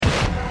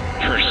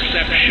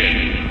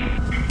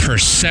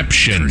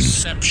Perception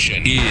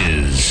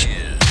is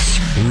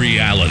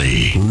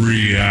reality.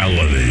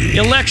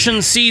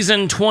 Election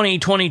season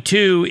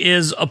 2022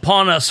 is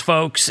upon us,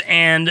 folks,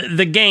 and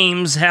the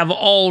games have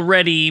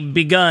already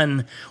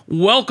begun.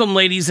 Welcome,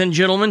 ladies and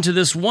gentlemen, to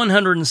this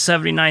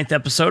 179th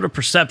episode of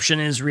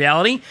Perception is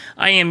Reality.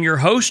 I am your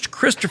host,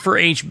 Christopher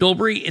H.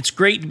 Bilbrey. It's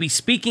great to be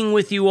speaking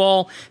with you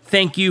all.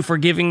 Thank you for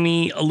giving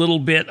me a little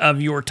bit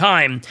of your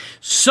time.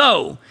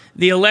 So,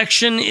 the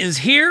election is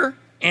here,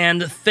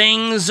 and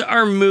things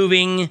are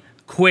moving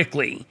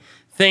quickly.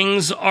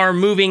 Things are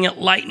moving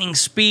at lightning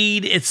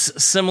speed.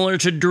 It's similar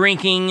to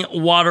drinking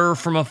water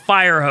from a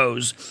fire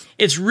hose.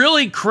 It's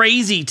really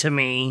crazy to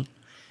me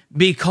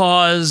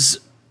because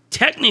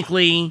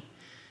technically,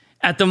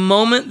 at the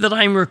moment that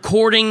I'm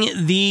recording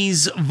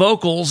these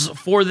vocals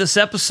for this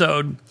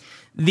episode,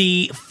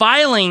 the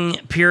filing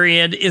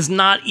period is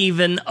not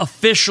even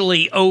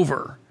officially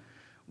over.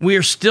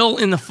 We're still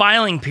in the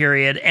filing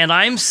period, and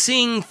I'm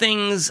seeing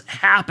things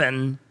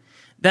happen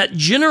that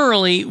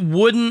generally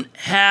wouldn't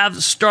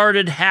have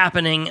started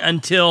happening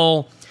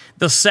until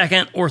the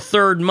second or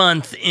third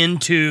month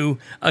into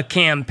a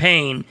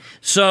campaign.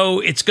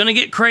 So it's going to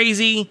get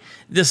crazy.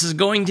 This is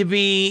going to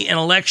be an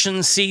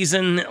election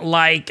season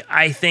like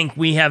I think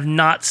we have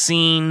not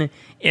seen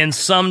in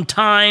some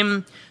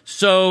time.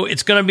 So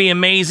it's going to be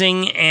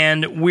amazing,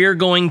 and we're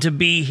going to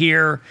be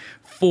here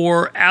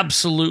for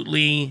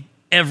absolutely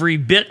every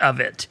bit of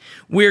it.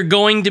 We're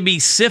going to be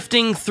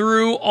sifting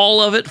through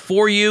all of it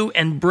for you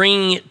and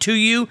bringing it to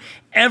you.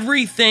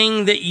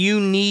 Everything that you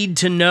need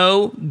to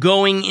know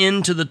going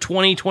into the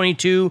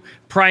 2022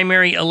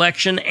 primary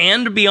election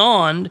and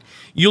beyond,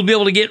 you'll be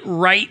able to get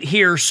right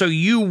here, so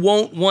you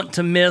won't want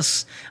to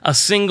miss a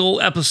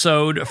single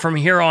episode from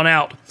here on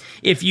out.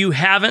 If you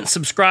haven't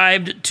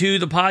subscribed to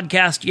the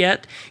podcast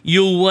yet,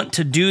 you'll want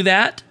to do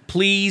that.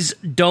 Please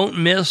don't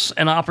miss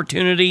an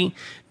opportunity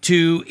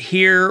to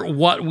hear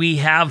what we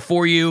have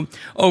for you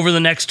over the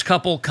next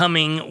couple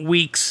coming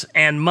weeks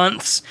and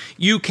months.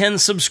 You can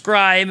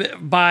subscribe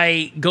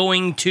by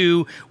going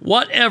to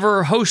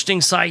whatever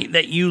hosting site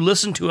that you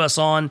listen to us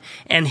on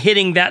and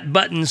hitting that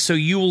button, so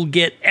you will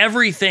get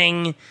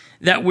everything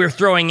that we're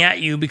throwing at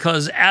you,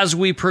 because as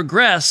we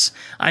progress,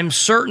 I'm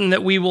certain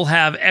that we will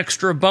have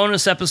extra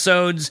bonus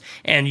episodes,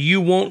 and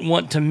you won't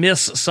want to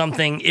miss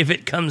something if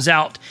it comes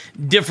out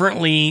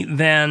differently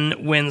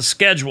than when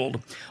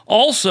scheduled.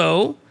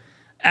 Also,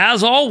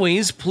 as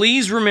always,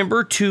 please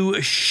remember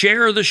to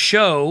share the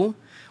show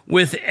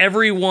with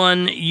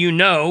everyone you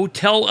know.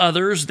 Tell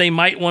others they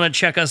might want to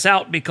check us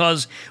out,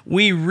 because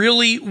we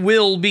really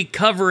will be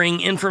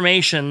covering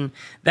information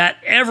that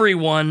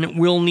everyone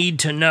will need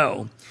to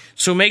know.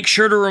 So make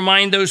sure to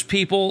remind those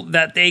people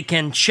that they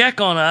can check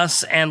on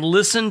us and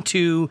listen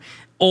to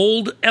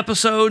old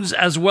episodes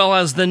as well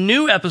as the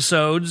new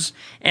episodes,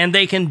 and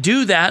they can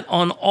do that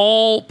on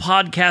all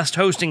podcast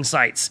hosting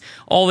sites.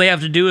 All they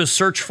have to do is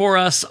search for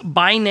us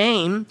by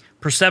name,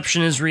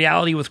 Perception is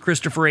Reality with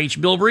Christopher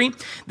H. Bilbrey.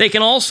 They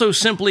can also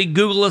simply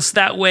Google us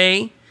that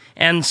way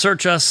and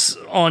search us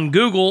on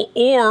Google,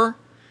 or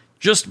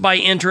just by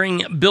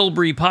entering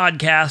Bilbrey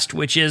Podcast,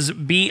 which is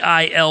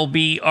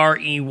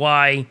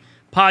Bilbrey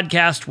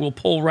Podcast, will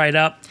pull right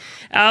up.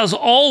 As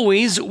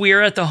always, we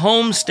are at the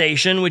home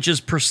station, which is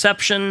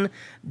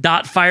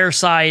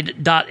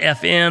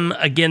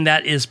perception.fireside.fm. Again,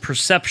 that is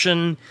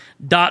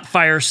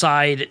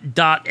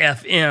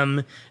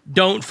perception.fireside.fm.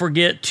 Don't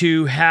forget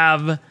to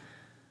have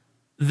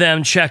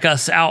them check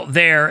us out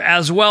there,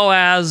 as well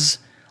as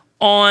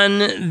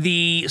on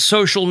the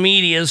social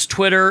medias,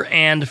 Twitter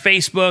and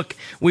Facebook.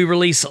 We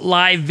release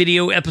live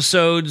video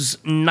episodes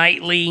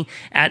nightly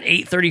at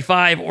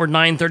 8:35 or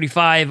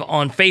 9:35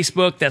 on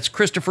Facebook. That's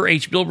Christopher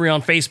H. Bilbrey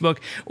on Facebook,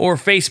 or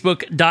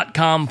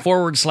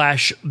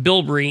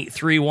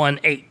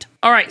facebook.com/Bilbrey318.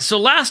 All right, so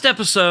last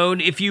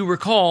episode, if you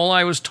recall,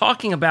 I was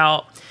talking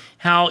about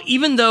how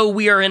even though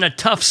we are in a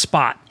tough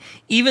spot,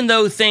 even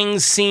though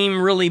things seem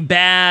really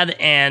bad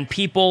and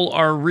people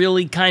are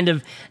really kind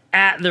of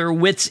at their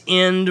wits'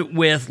 end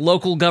with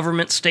local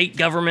government, state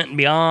government, and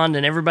beyond,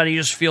 and everybody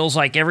just feels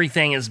like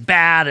everything is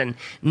bad and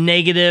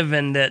negative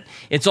and that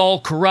it's all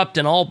corrupt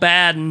and all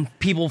bad, and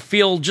people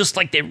feel just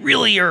like they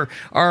really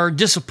are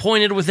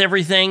disappointed with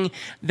everything,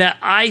 that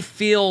I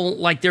feel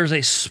like there's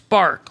a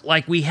spark,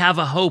 like we have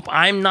a hope.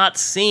 I'm not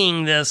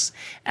seeing this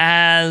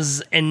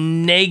as a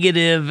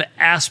negative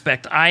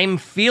aspect. I'm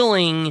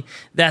feeling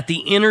that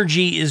the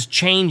energy is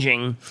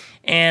changing.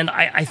 And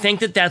I think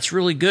that that's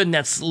really good, and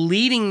that's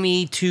leading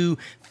me to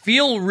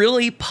feel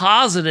really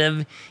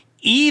positive,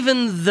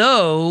 even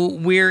though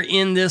we're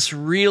in this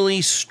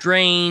really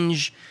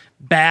strange,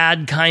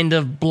 bad kind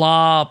of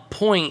blah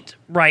point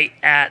right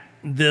at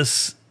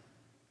this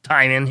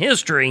time in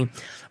history.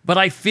 But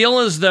I feel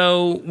as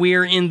though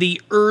we're in the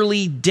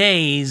early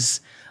days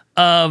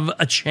of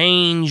a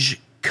change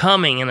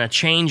coming and a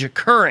change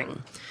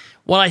occurring.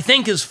 What I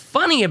think is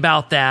funny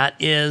about that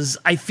is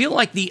I feel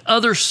like the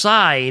other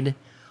side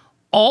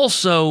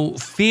also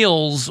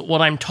feels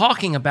what I'm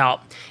talking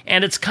about.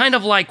 And it's kind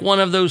of like one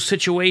of those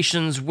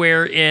situations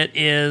where it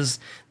is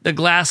the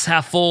glass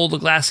half full, the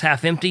glass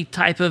half empty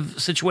type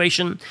of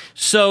situation.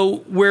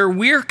 So where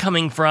we're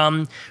coming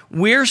from,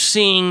 we're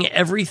seeing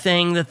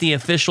everything that the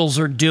officials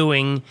are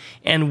doing,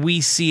 and we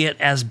see it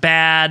as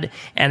bad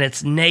and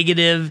it's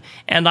negative.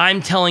 And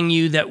I'm telling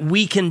you that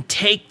we can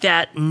take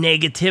that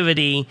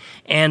negativity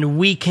and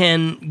we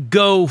can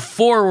go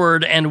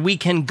forward and we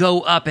can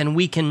go up and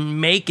we can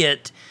make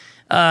it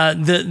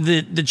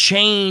the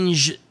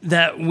change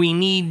that we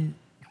need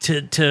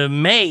to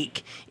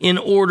make in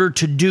order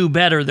to do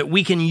better, that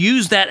we can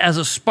use that as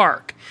a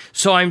spark.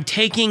 So I'm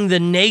taking the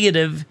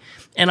negative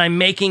and I'm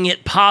making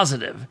it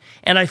positive.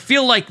 And I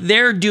feel like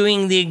they're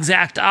doing the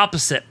exact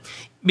opposite,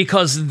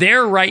 because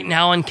they're right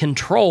now in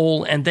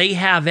control and they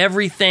have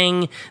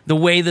everything the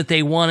way that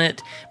they want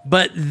it,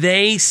 but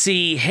they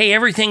see, hey,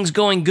 everything's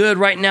going good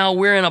right now.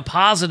 We're in a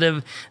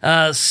positive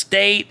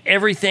state.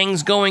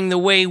 Everything's going the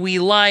way we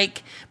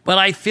like. But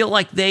I feel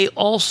like they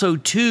also,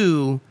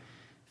 too,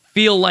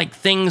 feel like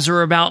things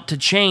are about to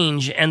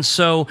change. And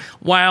so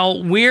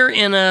while we're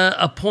in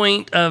a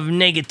point of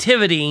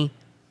negativity,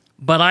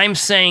 but I'm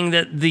saying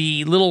that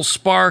the little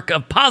spark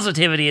of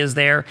positivity is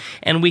there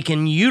and we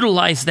can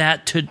utilize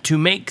that to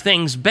make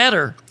things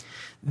better.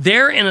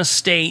 They're in a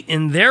state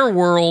in their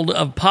world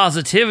of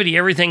positivity.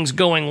 Everything's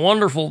going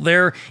wonderful.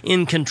 They're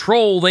in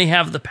control. They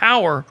have the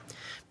power.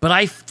 But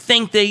I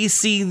think they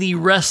see the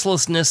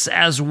restlessness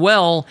as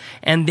well,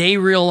 and they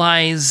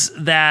realize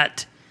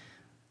that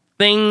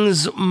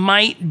things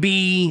might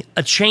be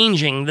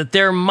changing, that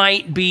there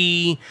might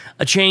be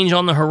a change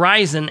on the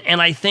horizon,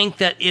 and I think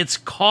that it's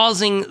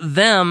causing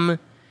them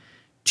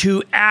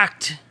to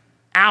act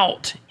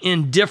out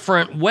in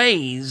different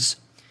ways,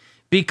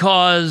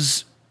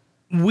 because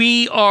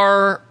we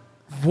are,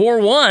 for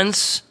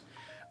once,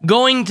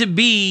 going to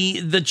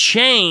be the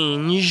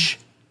change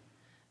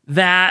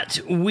that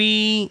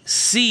we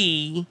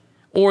see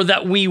or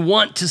that we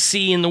want to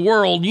see in the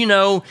world. You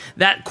know,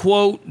 that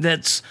quote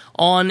that's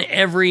on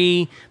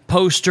every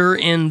poster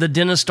in the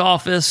dentist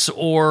office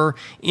or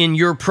in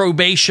your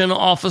probation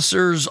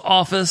officer's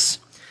office.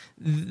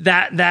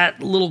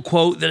 That little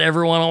quote that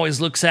everyone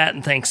always looks at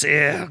and thinks,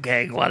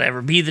 okay,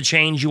 whatever, be the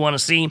change you want to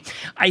see.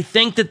 I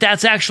think that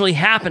that's actually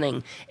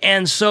happening.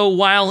 And so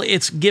while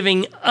it's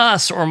giving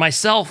us or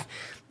myself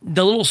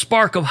the little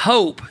spark of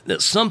hope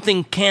that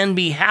something can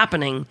be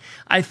happening,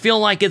 I feel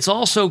like it's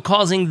also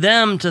causing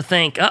them to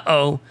think,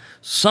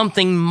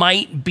 something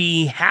might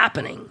be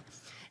happening.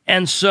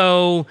 And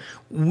so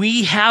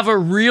we have a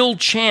real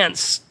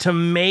chance to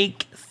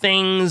make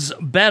things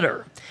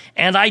better.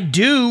 And I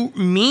do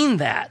mean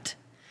that.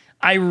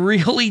 I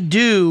really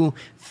do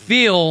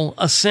feel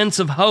a sense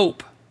of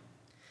hope.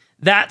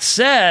 That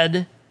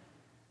said,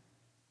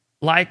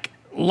 like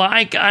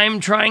I'm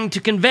trying to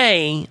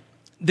convey,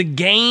 the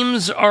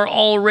games are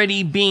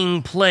already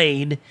being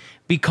played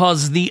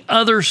because the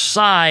other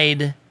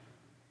side,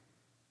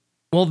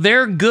 well,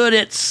 they're good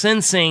at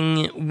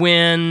sensing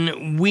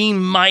when we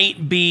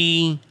might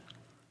be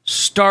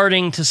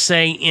starting to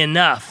say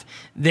enough.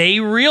 They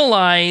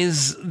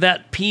realize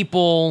that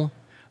people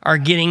are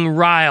getting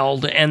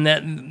riled and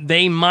that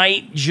they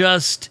might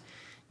just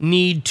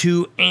need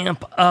to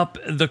amp up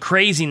the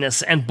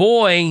craziness. And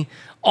boy,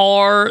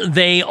 are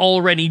they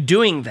already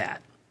doing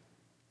that.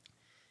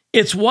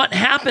 It's what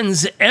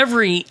happens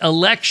every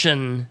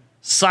election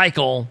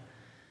cycle.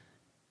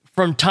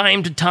 From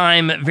time to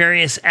time, at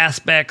various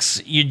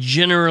aspects, you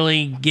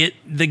generally get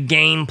the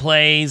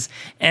gameplays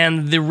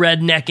and the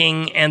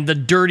rednecking and the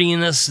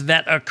dirtiness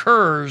that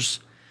occurs.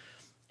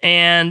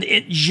 And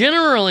it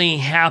generally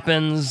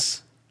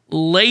happens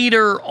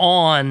later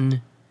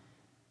on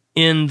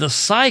in the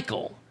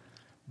cycle.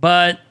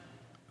 But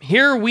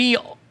here we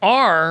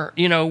are,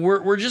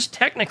 we're just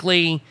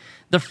technically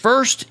the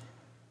first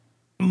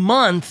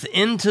month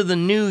into the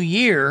new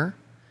year.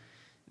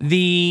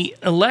 The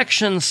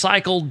election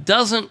cycle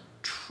doesn't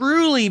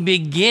truly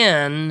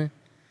begin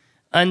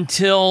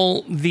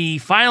until the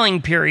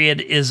filing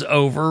period is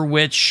over,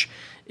 which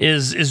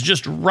is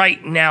just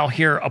right now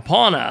here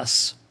upon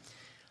us.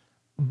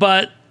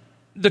 But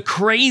the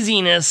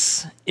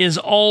craziness is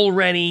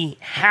already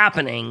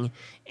happening,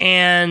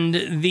 and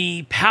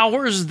the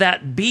powers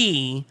that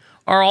be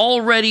are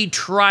already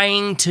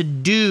trying to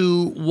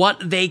do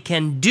what they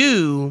can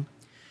do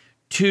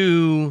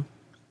to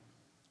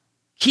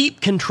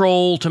keep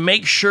control, to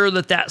make sure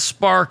that that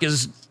spark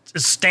is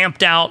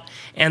stamped out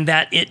and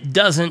that it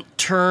doesn't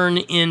turn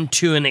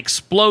into an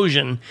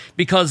explosion,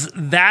 because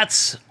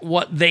that's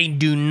what they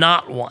do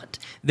not want.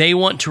 They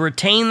want to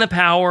retain the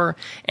power,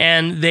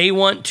 and they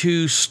want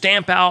to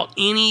stamp out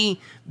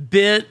any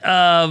bit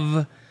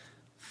of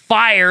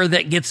fire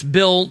that gets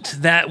built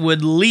that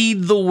would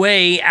lead the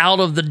way out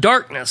of the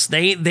darkness.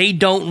 They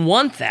don't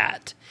want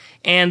that.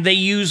 And they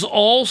use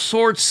all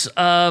sorts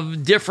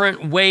of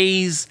different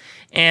ways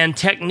and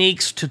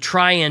techniques to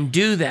try and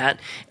do that.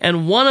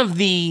 And one of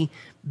the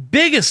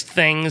biggest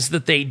things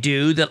that they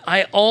do that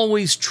I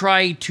always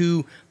try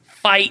to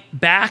fight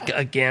back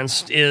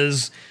against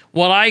is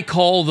what I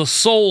call the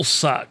soul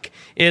suck.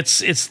 It's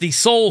the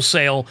soul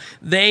sale.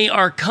 They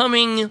are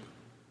coming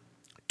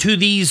to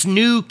these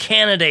new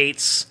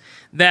candidates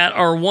that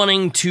are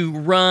wanting to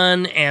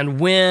run and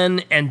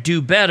win and do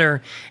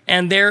better,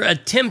 and they're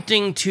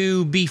attempting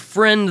to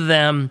befriend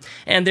them,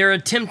 and they're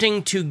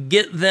attempting to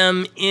get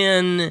them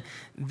in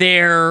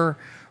their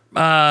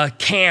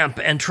camp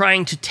and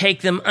trying to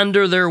take them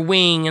under their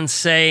wing and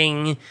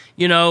saying,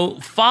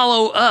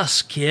 follow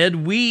us,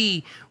 kid.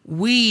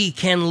 We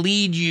can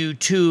lead you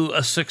to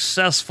a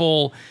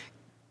successful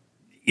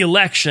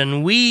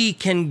election. We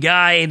can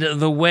guide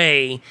the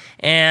way.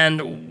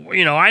 And,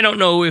 I don't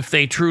know if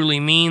they truly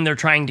mean they're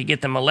trying to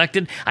get them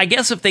elected. I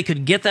guess if they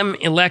could get them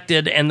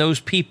elected and those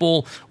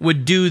people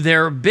would do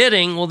their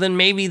bidding, well, then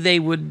maybe they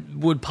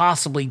would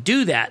possibly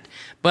do that.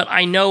 But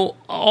I know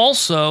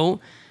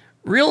also,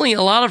 really,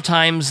 a lot of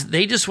times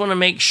they just want to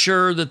make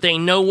sure that they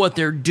know what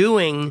they're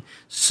doing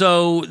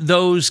so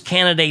those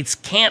candidates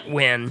can't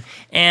win,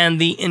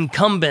 and the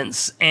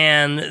incumbents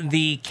and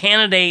the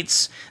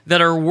candidates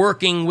that are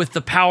working with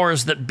the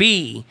powers that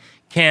be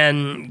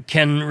can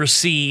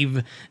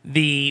receive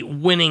the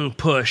winning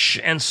push.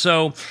 And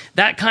so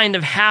that kind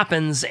of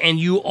happens, and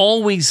you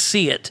always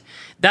see it.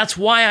 That's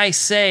why I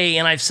say,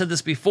 and I've said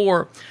this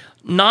before,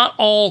 not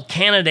all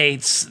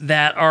candidates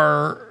that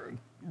are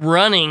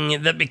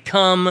running that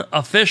become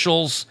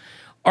officials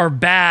are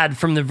bad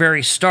from the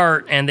very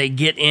start, and they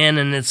get in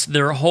and it's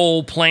their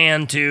whole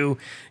plan to,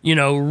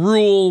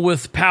 rule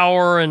with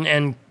power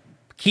and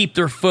keep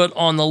their foot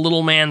on the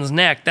little man's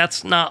neck.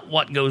 That's not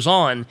what goes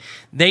on.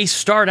 They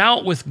start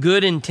out with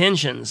good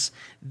intentions.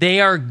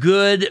 They are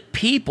good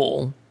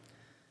people,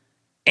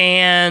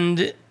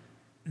 and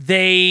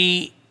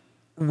they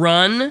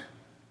run,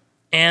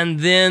 and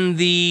then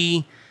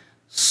the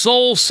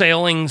soul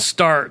sailing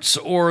starts,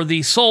 or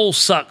the soul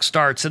suck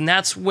starts, and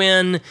that's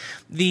when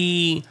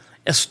the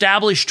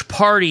established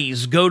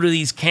parties go to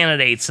these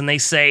candidates and they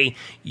say,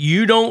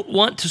 you don't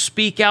want to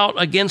speak out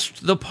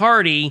against the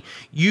party,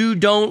 you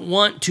don't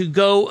want to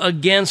go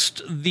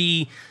against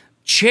the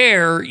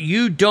chair,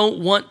 you don't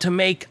want to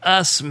make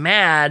us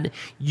mad,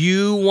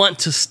 you want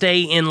to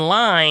stay in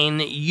line,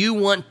 you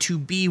want to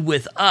be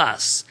with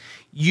us,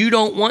 you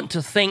don't want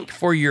to think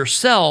for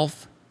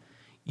yourself,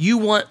 you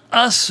want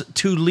us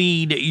to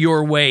lead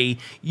your way.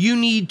 You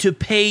need to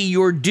pay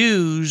your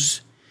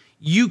dues.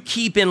 You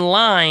keep in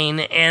line.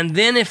 And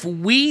then if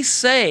we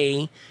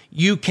say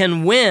you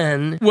can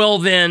win, well,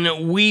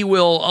 then we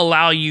will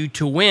allow you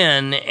to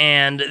win.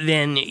 And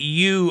then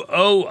you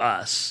owe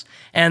us.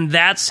 And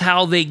that's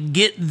how they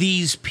get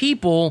these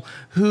people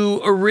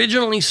who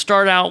originally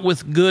start out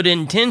with good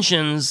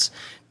intentions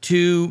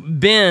to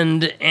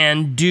bend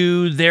and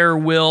do their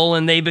will.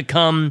 And they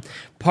become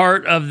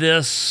part of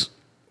this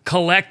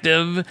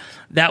collective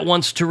that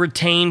wants to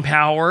retain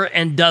power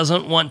and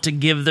doesn't want to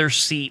give their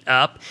seat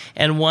up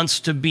and wants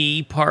to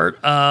be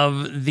part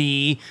of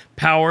the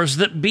powers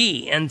that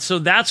be. And so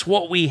that's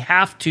what we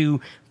have to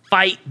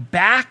fight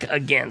back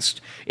against.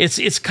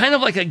 It's kind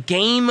of like a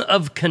game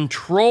of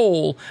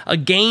control, a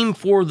game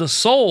for the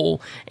soul,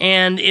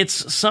 and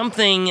it's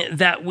something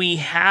that we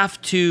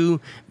have to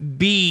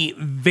be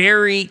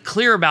very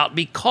clear about,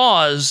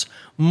 because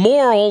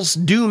morals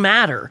do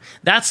matter.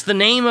 That's the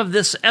name of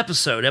this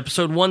episode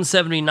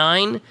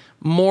 179,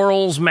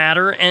 Morals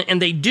Matter, and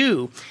they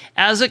do.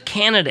 As a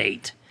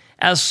candidate,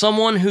 as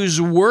someone who's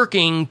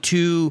working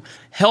to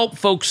help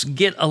folks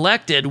get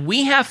elected,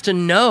 we have to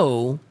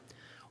know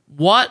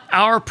what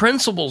our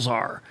principles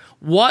are,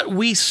 what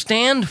we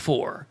stand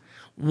for,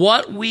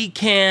 what we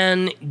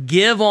can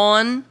give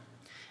on,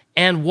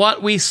 and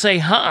what we say,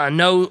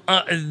 no,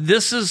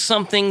 this is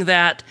something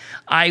that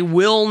I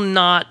will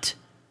not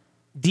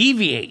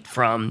deviate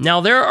from.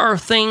 Now, there are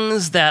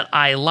things that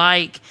I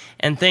like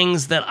and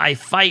things that I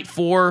fight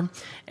for,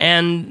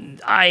 and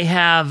I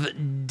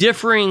have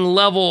differing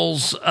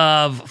levels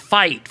of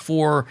fight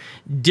for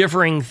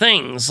differing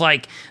things.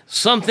 Like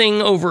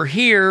something over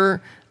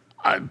here,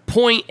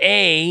 point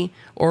A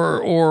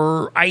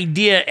or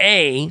idea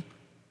A,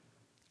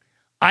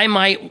 I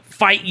might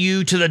fight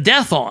you to the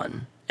death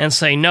on and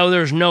say, no,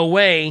 there's no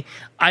way,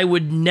 I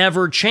would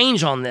never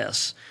change on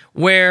this.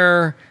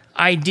 Where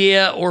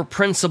idea or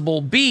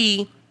principle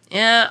B,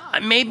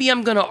 maybe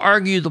I'm going to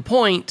argue the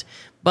point,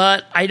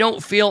 but I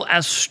don't feel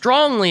as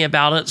strongly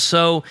about it,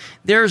 so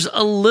there's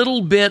a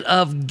little bit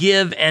of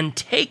give and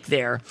take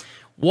there.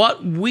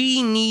 What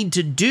we need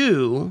to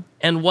do,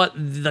 and what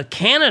the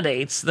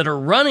candidates that are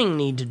running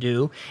need to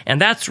do,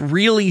 and that's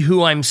really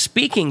who I'm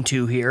speaking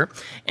to here,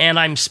 and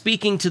I'm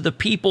speaking to the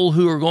people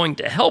who are going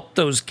to help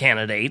those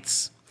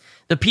candidates,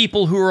 the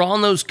people who are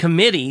on those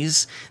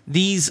committees,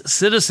 these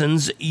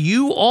citizens,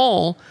 you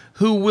all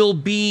who will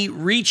be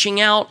reaching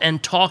out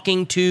and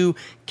talking to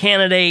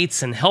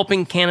candidates and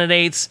helping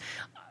candidates.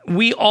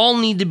 We all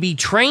need to be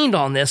trained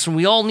on this, and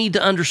we all need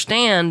to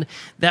understand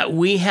that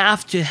we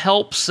have to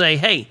help say,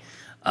 hey,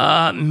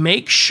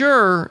 make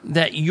sure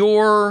that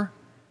you're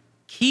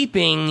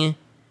keeping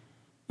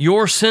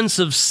your sense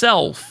of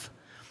self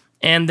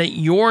and that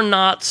you're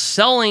not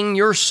selling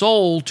your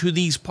soul to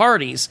these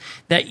parties,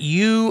 that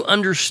you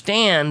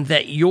understand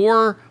that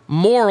your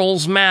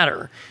morals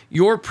matter,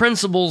 your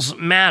principles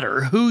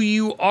matter, who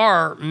you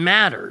are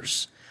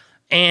matters.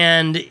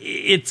 And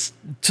it's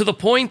to the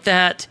point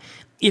that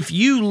if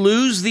you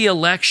lose the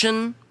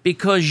election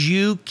because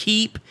you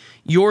keep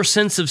your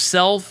sense of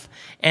self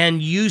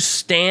and you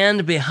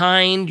stand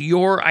behind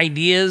your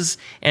ideas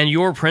and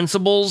your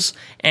principles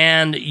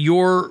and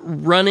you're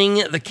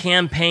running the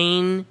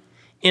campaign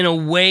in a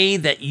way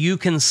that you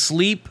can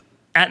sleep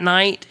at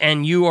night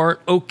and you are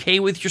okay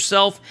with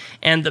yourself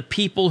and the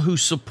people who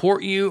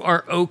support you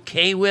are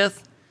okay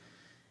with,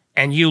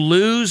 and you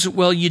lose,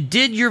 well, you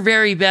did your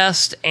very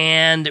best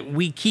and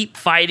we keep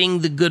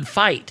fighting the good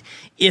fight.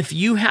 If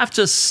you have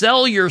to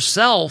sell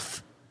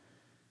yourself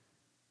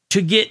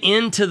to get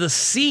into the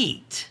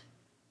seat,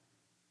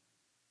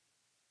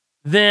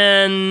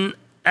 then,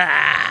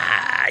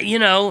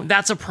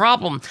 that's a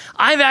problem.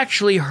 I've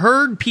actually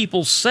heard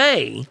people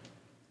say,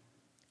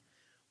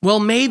 well,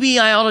 maybe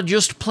I ought to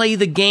just play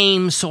the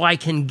game so I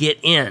can get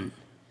in.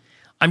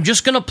 I'm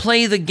just going to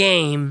play the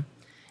game,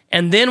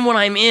 and then when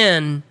I'm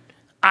in,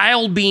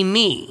 I'll be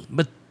me.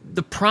 But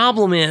the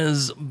problem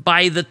is,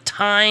 by the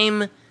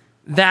time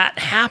that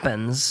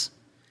happens,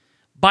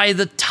 by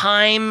the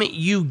time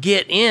you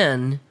get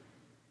in,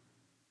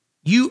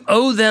 you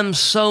owe them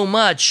so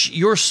much,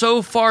 you're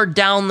so far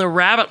down the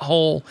rabbit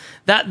hole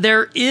that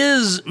there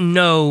is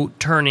no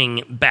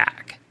turning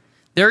back.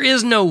 There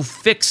is no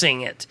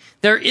fixing it.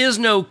 There is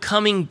no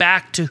coming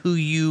back to who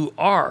you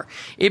are.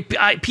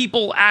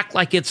 People act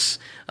like it's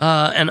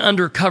an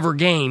undercover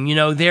game.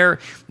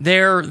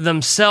 They're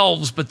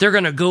themselves, but they're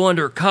going to go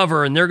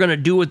undercover and they're going to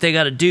do what they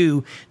got to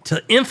do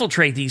to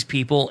infiltrate these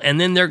people,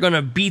 and then they're going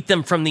to beat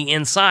them from the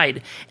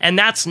inside. And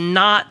that's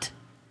not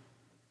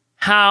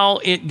how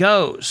it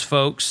goes,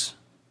 folks.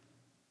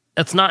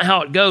 That's not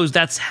how it goes.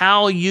 That's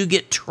how you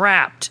get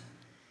trapped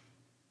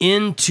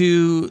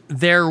into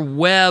their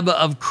web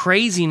of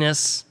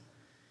craziness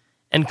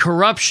and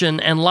corruption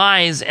and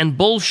lies and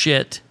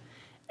bullshit.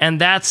 And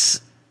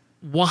that's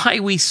why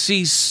we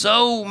see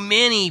so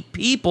many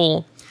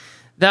people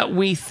that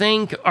we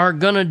think are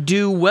going to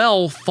do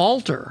well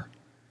falter.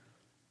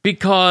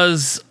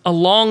 Because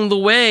along the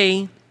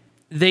way,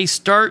 they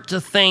start to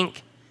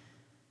think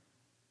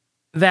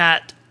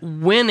that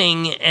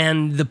winning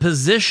and the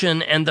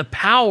position and the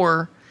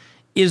power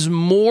is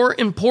more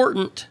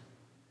important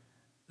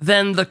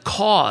than the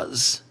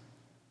cause.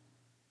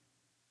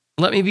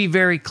 Let me be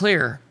very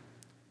clear.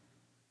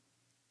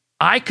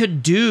 I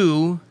could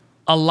do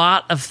a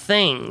lot of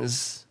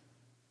things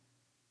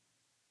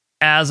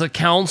as a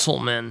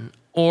councilman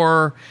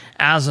or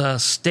as a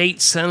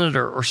state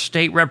senator or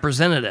state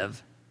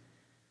representative,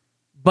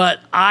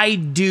 but I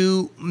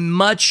do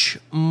much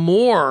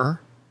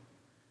more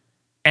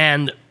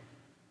and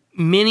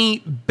many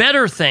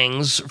better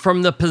things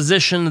from the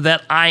position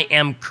that I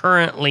am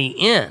currently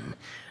in.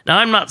 Now,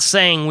 I'm not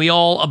saying we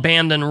all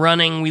abandon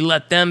running, we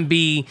let them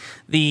be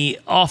the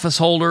office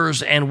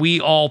holders, and we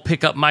all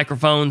pick up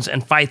microphones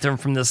and fight them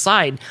from the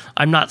side.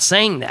 I'm not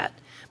saying that.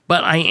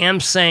 But I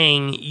am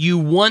saying you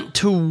want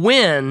to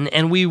win,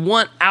 and we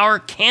want our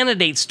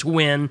candidates to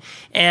win.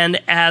 And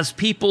as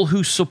people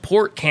who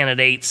support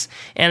candidates,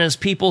 and as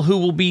people who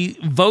will be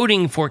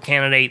voting for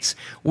candidates,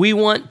 we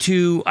want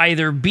to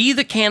either be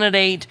the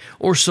candidate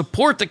or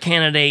support the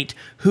candidate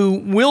who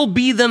will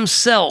be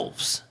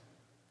themselves.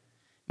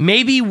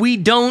 Maybe we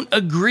don't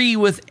agree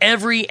with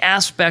every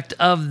aspect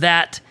of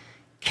that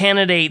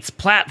candidate's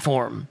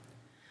platform,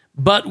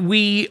 but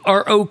we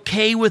are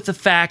okay with the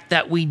fact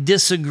that we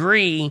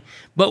disagree,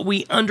 but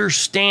we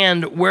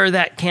understand where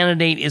that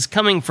candidate is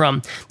coming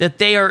from, that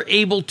they are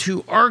able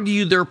to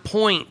argue their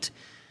point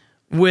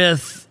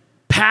with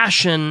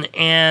passion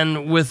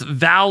and with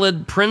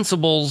valid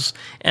principles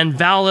and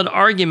valid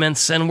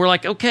arguments. And we're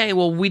like, okay,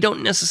 well, we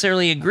don't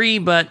necessarily agree,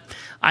 but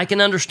I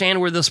can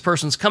understand where this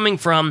person's coming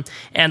from,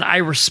 and I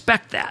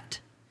respect that.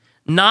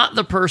 Not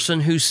the person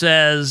who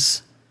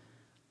says,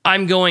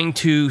 I'm going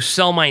to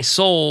sell my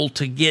soul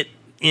to get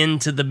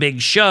into the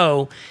big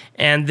show,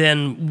 and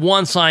then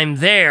once I'm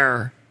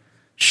there,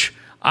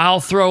 I'll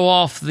throw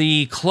off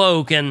the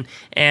cloak and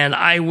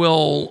I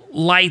will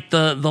light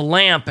the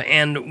lamp,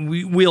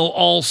 and we'll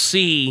all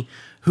see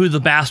who the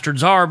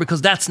bastards are,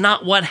 because that's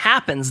not what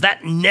happens.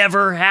 That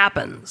never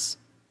happens.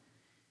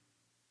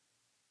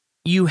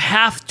 You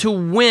have to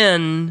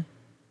win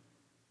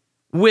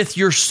with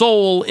your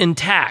soul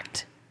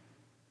intact.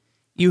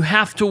 You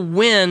have to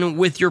win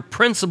with your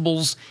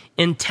principles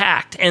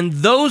intact. And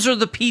those are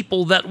the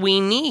people that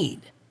we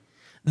need.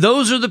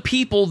 Those are the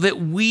people that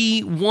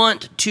we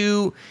want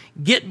to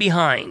get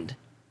behind.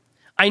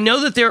 I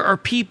know that there are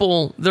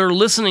people that are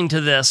listening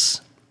to this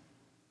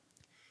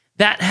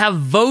that have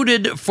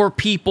voted for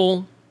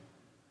people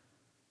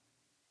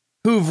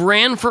who've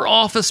ran for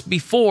office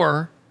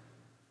before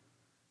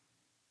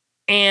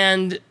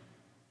and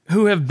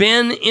who have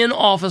been in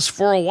office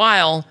for a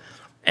while,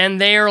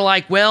 and they're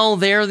like, well,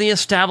 they're the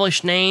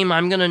established name.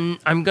 I'm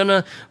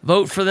gonna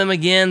vote for them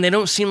again. They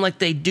don't seem like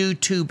they do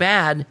too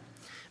bad.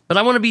 But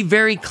I want to be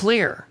very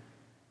clear.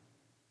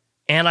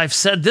 And I've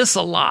said this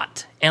a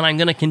lot, and I'm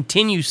going to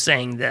continue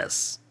saying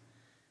this.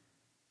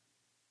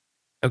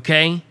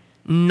 Okay?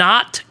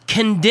 Not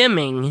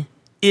condemning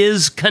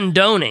is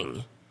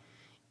condoning.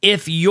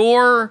 If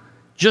you're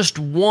just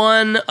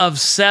one of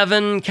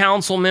 7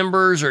 council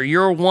members, or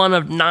you're one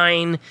of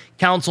 9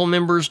 council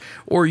members,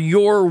 or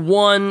you're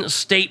one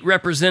state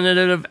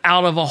representative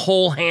out of a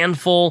whole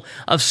handful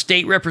of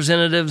state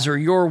representatives, or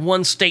you're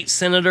one state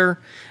senator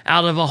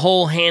out of a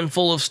whole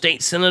handful of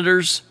state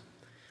senators,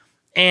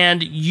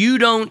 and you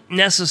don't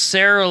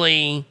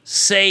necessarily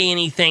say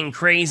anything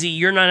crazy,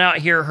 you're not out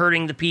here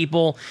hurting the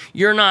people,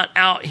 you're not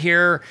out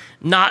here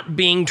not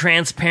being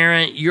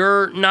transparent,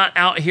 you're not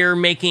out here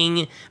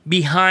making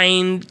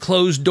behind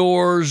closed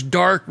doors,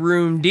 dark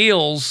room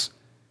deals,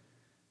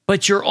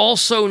 but you're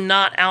also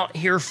not out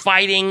here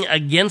fighting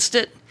against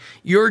it,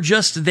 you're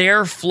just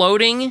there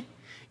floating,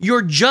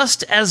 you're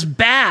just as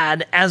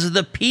bad as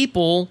the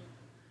people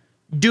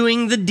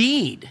doing the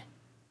deed.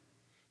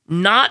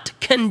 Not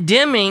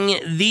condemning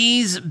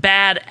these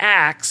bad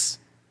acts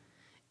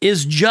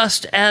is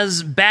just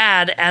as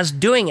bad as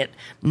doing it.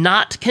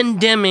 Not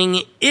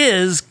condemning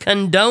is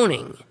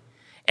condoning.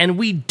 And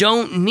we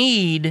don't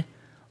need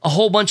a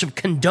whole bunch of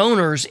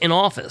condoners in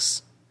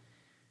office.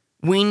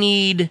 We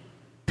need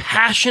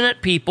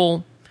passionate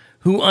people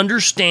who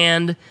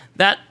understand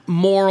that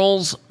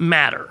morals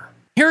matter.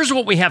 Here's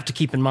what we have to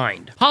keep in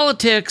mind.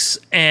 Politics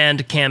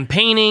and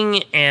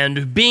campaigning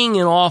and being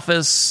in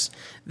office,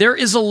 there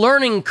is a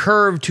learning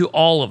curve to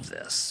all of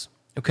this,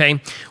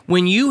 okay?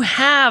 When you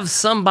have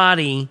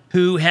somebody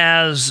who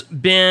has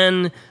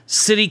been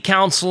city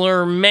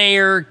councilor,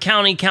 mayor,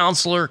 county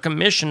councilor,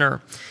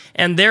 commissioner,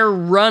 and they're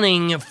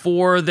running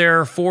for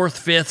their 4th,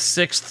 5th,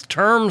 6th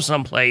term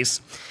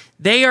someplace,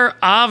 they are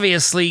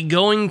obviously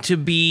going to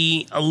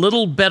be a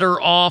little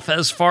better off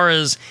as far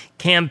as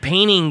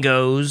campaigning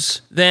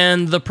goes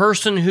than the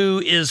person who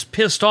is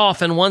pissed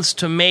off and wants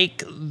to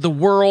make the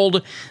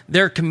world,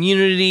 their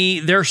community,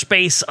 their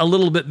space a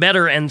little bit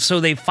better, and so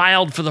they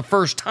filed for the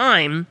first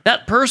time.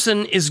 That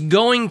person is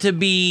going to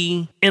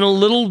be in a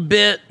little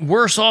bit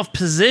worse off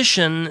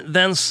position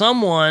than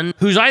someone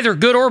who's either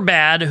good or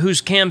bad,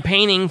 who's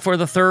campaigning for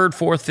the 3rd,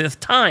 4th, 5th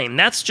time.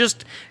 That's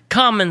just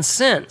common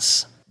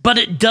sense. But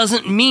it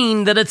doesn't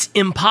mean that it's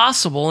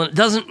impossible, and it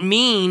doesn't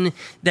mean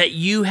that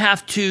you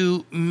have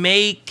to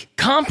make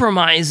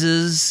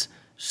compromises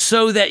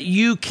so that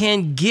you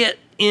can get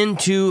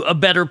into a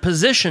better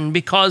position,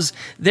 because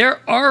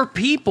there are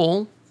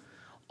people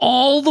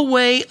all the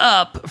way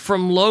up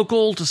from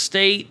local to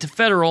state to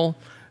federal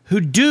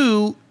who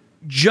do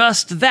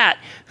just that,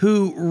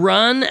 who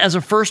run as a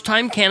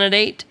first-time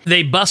candidate.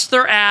 They bust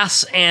their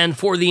ass, and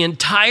for the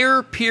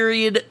entire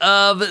period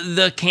of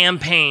the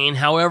campaign,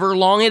 however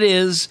long it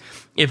is,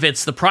 if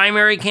it's the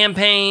primary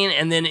campaign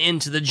and then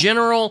into the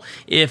general,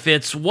 if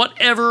it's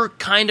whatever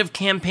kind of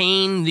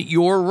campaign that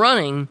you're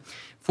running,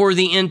 for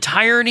the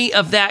entirety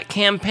of that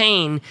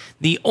campaign,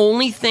 the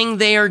only thing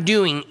they are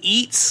doing,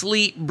 eat,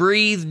 sleep,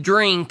 breathe,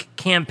 drink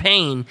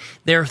campaign,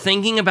 they're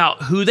thinking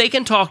about who they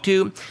can talk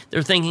to.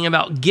 They're thinking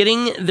about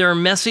getting their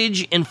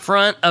message in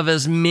front of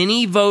as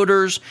many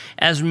voters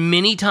as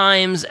many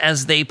times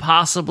as they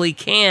possibly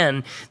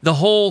can. The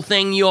whole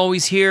thing you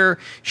always hear,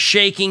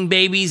 shaking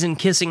babies and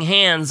kissing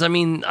hands. I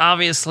mean,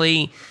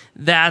 obviously,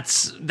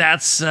 that's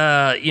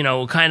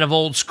kind of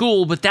old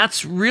school, but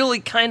that's really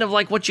kind of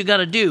like what you got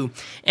to do.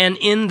 And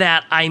in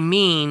that, I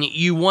mean,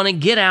 you want to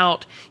get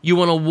out, you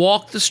want to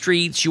walk the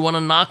streets, you want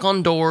to knock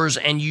on doors,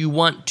 and you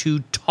want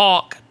to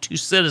talk to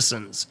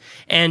citizens.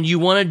 And you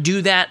want to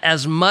do that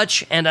as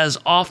much and as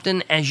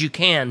often as you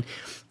can.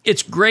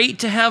 It's great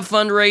to have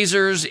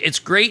fundraisers. It's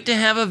great to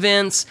have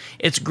events.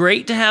 It's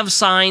great to have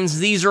signs.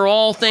 These are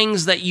all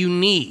things that you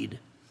need.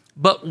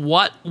 But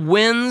what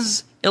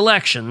wins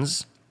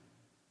elections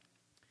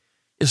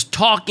is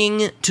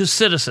talking to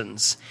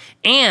citizens,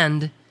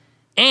 and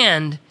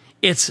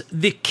it's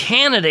the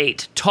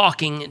candidate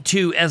talking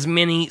to as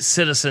many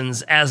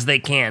citizens as they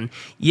can.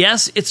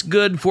 Yes, it's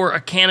good for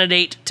a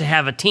candidate to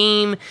have a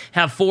team,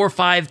 have 4,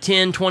 5,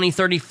 10, 20,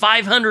 30,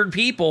 500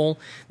 people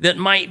that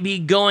might be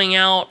going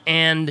out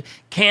and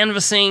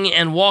canvassing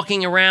and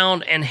walking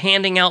around and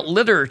handing out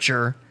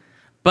literature.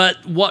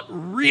 But what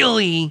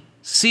really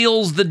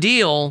seals the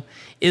deal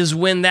is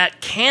when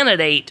that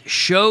candidate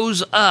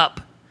shows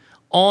up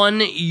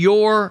on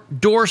your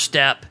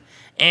doorstep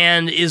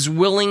and is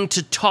willing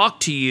to talk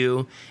to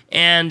you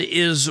and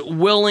is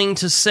willing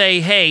to say,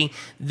 hey,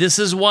 this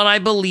is what I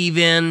believe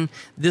in,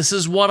 this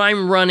is what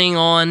I'm running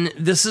on,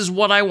 this is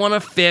what I want to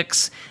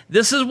fix,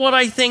 this is what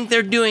I think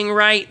they're doing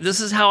right,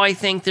 this is how I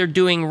think they're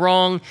doing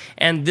wrong,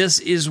 and this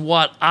is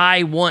what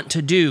I want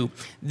to do.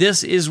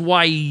 This is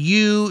why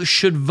you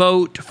should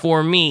vote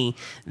for me.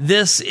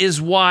 This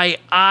is why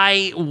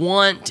I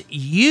want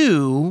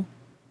you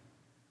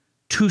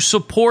to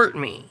support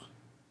me.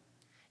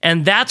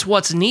 And that's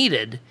what's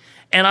needed.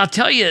 And I'll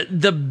tell you,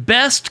 the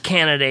best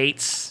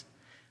candidates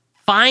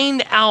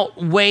find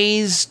out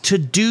ways to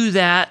do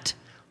that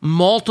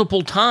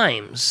multiple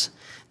times.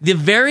 The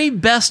very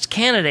best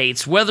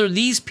candidates, whether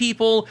these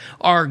people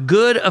are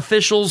good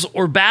officials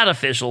or bad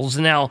officials.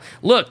 Now,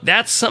 look,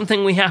 that's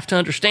something we have to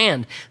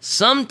understand.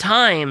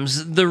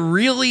 Sometimes the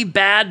really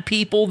bad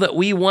people that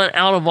we want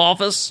out of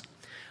office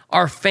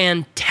are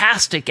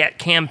fantastic at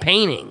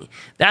campaigning.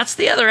 That's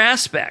the other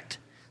aspect.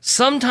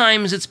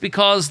 Sometimes it's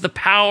because the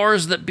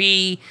powers that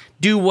be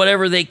do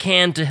whatever they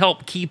can to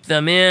help keep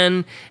them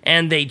in,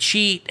 and they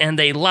cheat and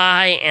they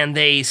lie and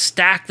they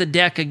stack the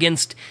deck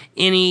against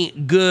any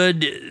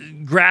good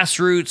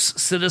grassroots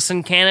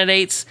citizen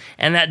candidates,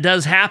 and that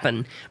does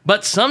happen.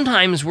 But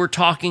sometimes we're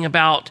talking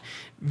about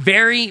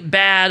very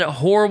bad,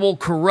 horrible,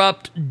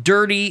 corrupt,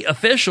 dirty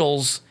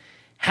officials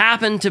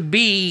happen to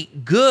be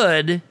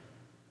good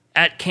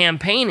at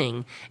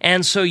campaigning,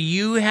 and so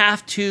you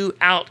have to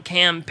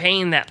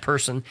out-campaign that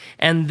person,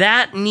 and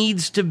that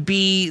needs to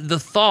be the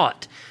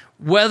thought.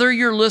 Whether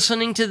you're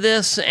listening to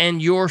this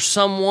and you're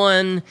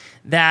someone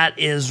that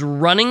is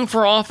running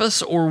for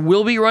office or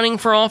will be running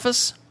for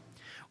office,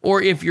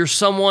 or if you're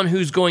someone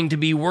who's going to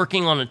be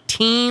working on a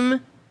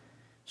team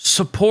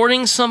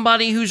supporting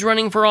somebody who's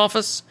running for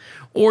office,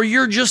 or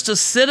you're just a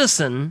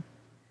citizen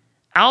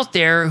out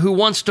there who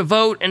wants to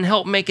vote and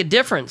help make a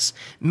difference.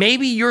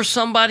 Maybe you're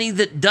somebody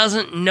that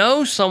doesn't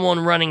know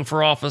someone running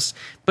for office,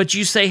 but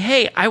you say,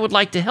 hey, I would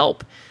like to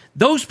help.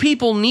 Those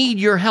people need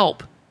your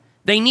help.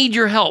 They need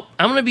your help.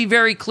 I'm going to be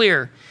very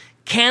clear.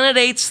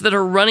 Candidates that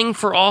are running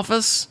for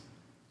office,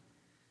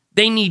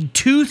 they need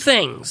two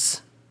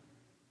things.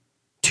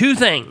 Two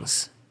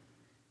things.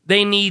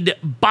 They need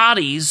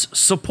bodies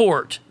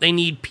support. They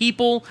need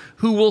people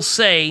who will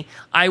say,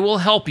 I will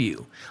help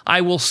you. I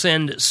will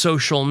send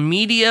social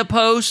media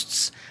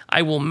posts.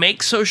 I will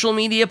make social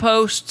media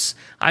posts.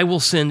 I will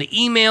send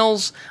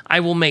emails. I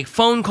will make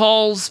phone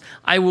calls.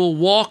 I will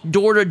walk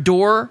door to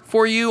door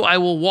for you. I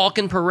will walk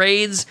in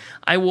parades.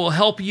 I will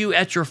help you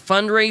at your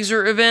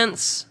fundraiser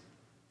events.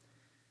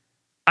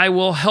 I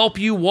will help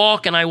you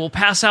walk and I will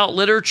pass out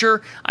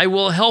literature. I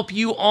will help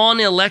you on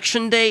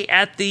election day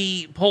at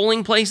the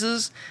polling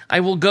places. I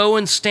will go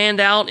and stand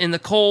out in the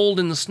cold,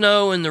 in the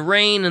snow, in the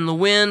rain, in the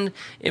wind,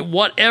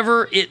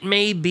 whatever it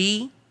may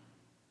be.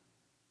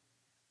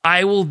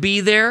 I will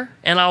be there,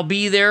 and I'll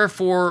be there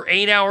for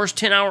 8 hours,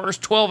 10 hours,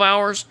 12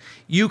 hours.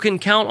 You can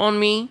count on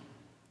me.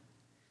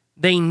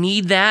 They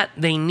need that.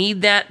 They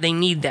need that. They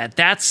need that.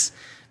 That's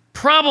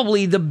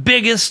probably the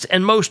biggest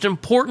and most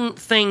important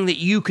thing that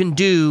you can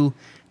do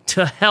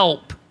to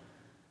help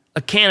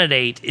a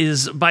candidate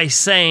is by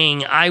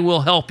saying, I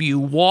will help you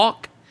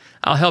walk.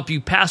 I'll help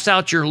you pass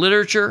out your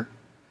literature.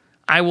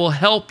 I will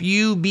help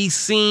you be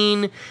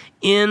seen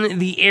in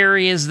the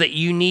areas that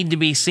you need to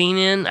be seen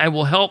in. I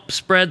will help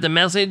spread the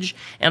message,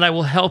 and I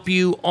will help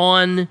you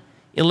on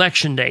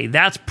election day.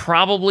 That's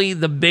probably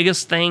the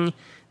biggest thing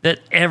that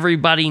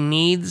everybody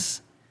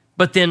needs.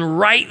 But then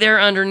right there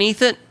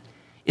underneath it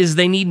is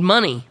they need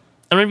money.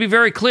 I'm going to be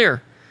very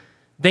clear.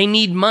 They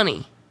need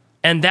money.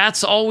 And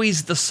that's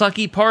always the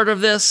sucky part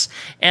of this.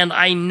 And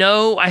I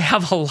know I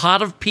have a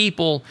lot of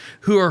people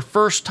who are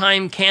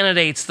first-time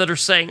candidates that are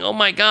saying, oh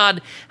my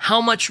God, how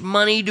much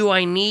money do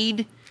I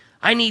need?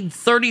 I need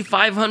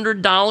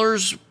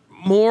 $3,500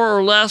 more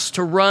or less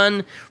to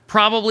run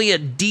probably a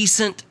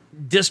decent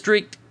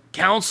district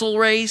council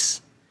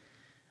race.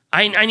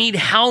 I need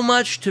how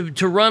much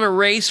to run a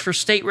race for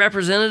state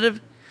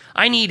representative?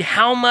 I need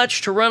how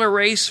much to run a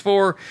race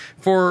for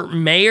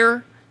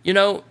mayor? You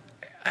know,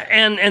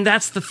 and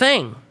that's the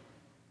thing.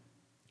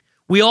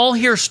 We all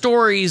hear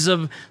stories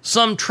of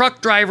some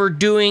truck driver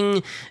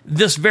doing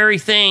this very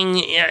thing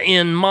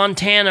in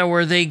Montana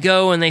where they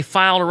go and they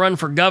file to run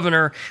for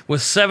governor with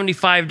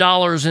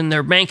 $75 in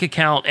their bank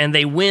account and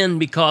they win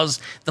because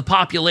the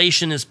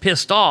population is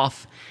pissed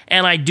off.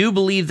 And I do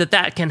believe that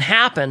that can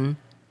happen.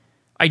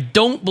 I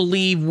don't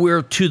believe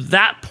we're to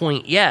that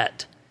point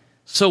yet.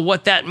 So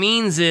what that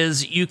means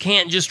is you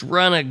can't just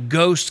run a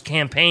ghost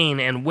campaign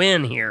and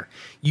win here.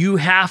 You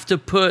have to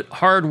put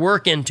hard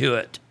work into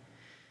it.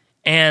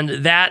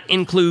 And that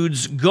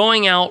includes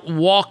going out,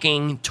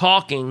 walking,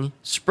 talking,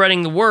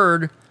 spreading the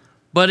word,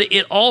 but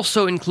it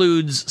also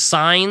includes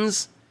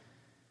signs,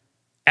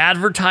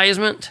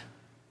 advertisement,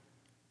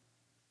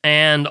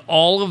 and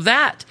all of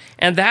that.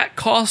 And that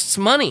costs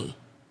money.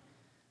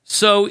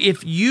 So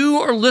if you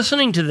are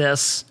listening to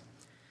this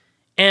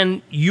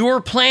and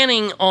you're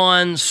planning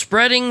on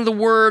spreading the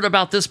word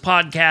about this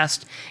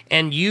podcast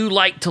and you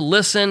like to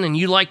listen and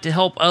you like to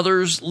help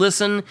others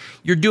listen,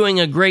 you're doing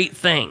a great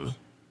thing.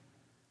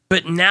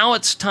 But now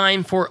it's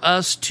time for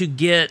us to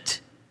get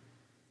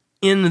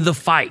in the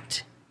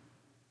fight.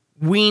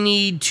 We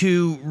need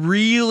to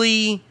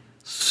really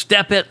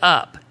step it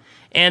up.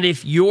 And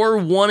if you're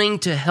wanting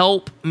to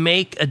help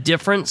make a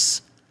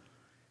difference,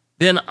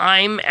 then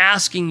I'm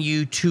asking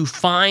you to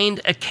find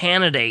a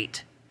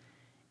candidate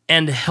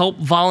and help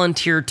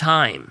volunteer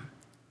time.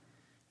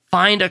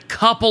 Find a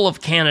couple of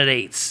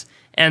candidates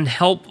and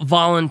help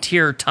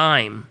volunteer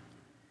time.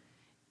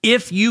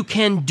 If you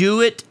can do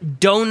it,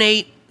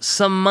 donate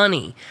some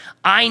money.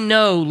 I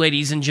know,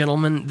 ladies and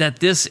gentlemen, that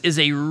this is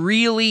a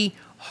really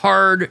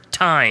hard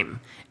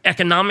time.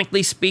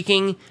 economically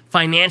speaking,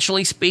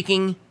 financially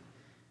speaking.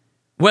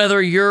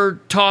 Whether you're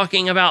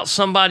talking about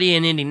somebody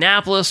in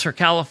Indianapolis or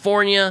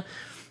California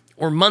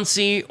or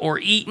Muncie or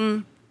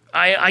Eaton,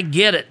 I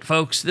get it,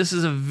 folks. This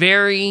is a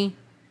very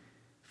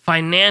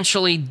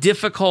financially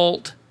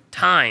difficult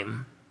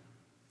time.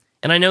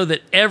 And I know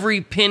that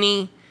every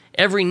penny,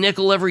 every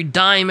nickel, every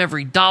dime,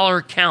 every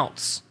dollar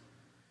counts.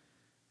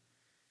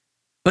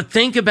 But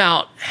think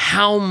about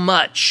how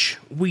much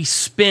we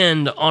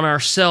spend on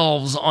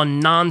ourselves on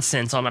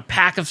nonsense, on a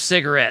pack of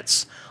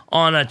cigarettes,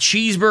 on a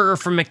cheeseburger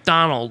from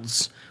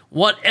McDonald's,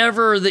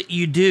 whatever that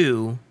you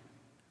do,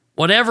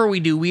 whatever we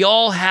do, we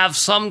all have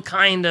some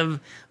kind of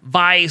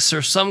vice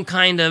or some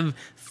kind of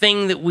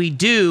thing that we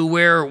do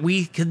where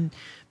we could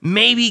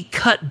maybe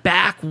cut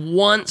back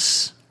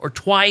once or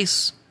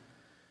twice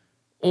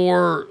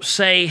or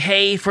say,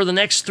 hey, for the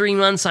next 3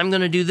 months, I'm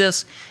going to do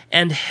this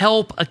and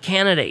help a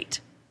candidate.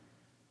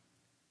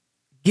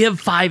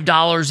 Give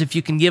 $5 if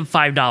you can give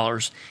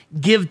 $5.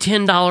 Give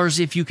 $10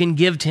 if you can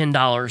give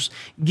 $10.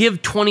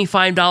 Give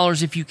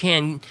 $25 if you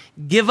can.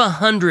 Give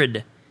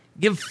 $100.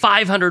 Give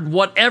 $500.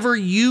 Whatever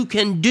you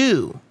can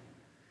do.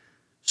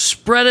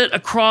 Spread it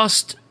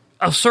across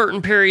a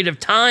certain period of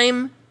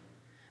time,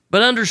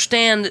 but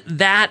understand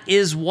that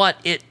is what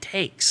it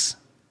takes.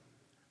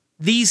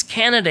 These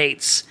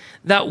candidates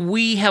that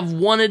we have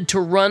wanted to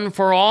run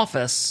for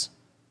office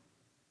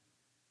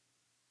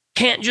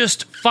can't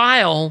just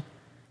file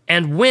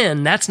and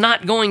win. That's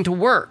not going to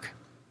work.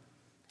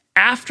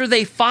 After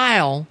they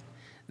file,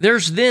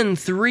 there's then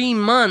 3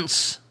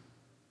 months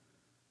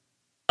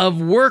of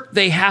work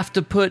they have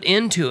to put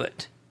into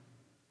it.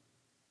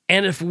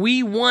 And if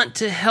we want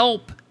to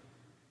help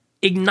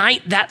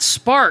ignite that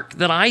spark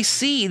that I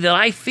see, that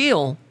I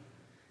feel,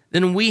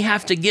 then we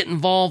have to get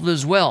involved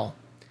as well.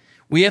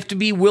 We have to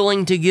be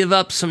willing to give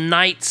up some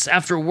nights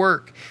after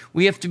work.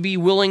 We have to be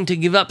willing to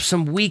give up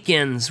some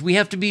weekends. We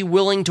have to be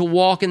willing to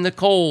walk in the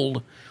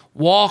cold,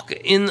 walk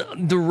in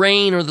the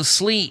rain or the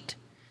sleet,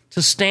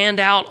 to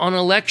stand out on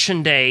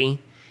election day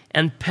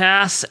and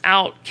pass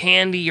out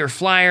candy or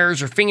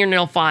flyers or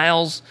fingernail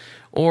files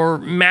or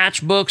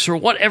matchbooks or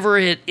whatever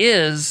it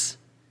is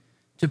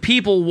to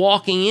people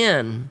walking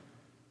in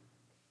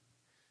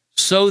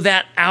so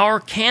that our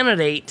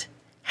candidate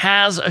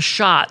has a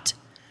shot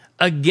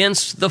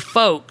against the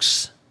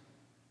folks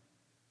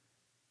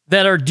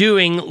that are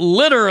doing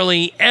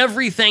literally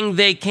everything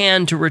they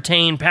can to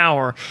retain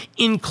power,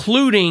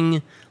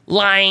 including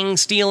lying,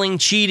 stealing,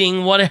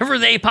 cheating, whatever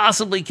they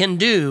possibly can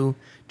do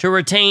to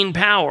retain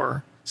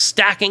power,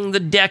 stacking the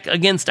deck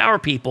against our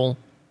people.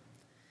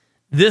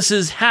 This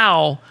is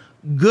how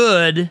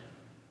good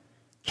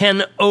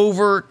can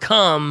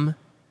overcome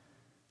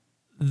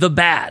the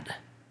bad.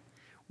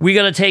 We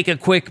got to take a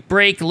quick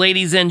break.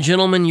 Ladies and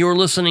gentlemen, you're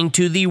listening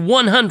to the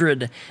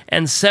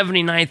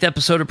 179th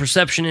episode of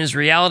Perception is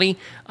Reality.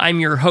 I'm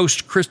your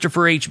host,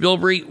 Christopher H.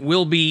 Bilbrey.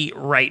 We'll be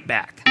right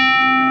back.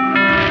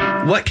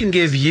 What can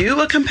give you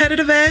a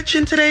competitive edge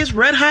in today's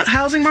red-hot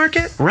housing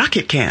market?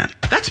 Rocket can.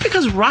 That's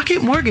because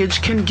Rocket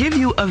Mortgage can give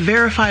you a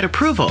verified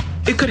approval.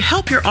 It could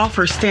help your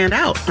offer stand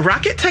out.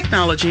 Rocket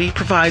Technology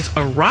provides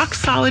a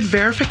rock-solid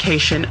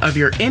verification of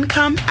your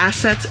income,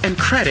 assets, and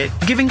credit,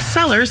 giving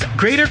sellers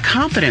greater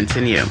confidence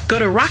in you. Go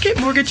to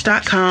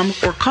rocketmortgage.com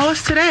or call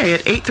us today at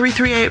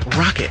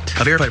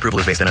 8338-ROCKET. A verified approval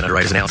is based on an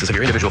underwriter's analysis of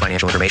your individual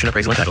financial information,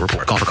 appraisal, and title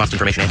report. Call for cost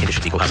information and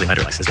conditions. Equal housing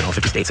lender licensed in all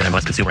 50 states and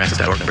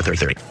MLSConsumerAccess.org number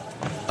 3030.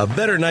 A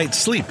better night's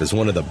sleep is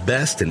one of the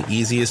best and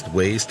easiest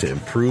ways to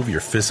improve your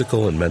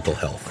physical and mental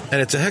health.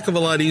 And it's a heck of a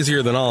lot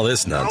easier than all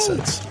this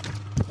nonsense.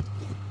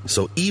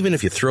 So even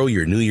if you throw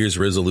your New Year's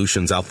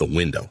resolutions out the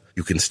window,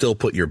 you can still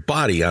put your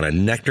body on a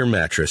Nectar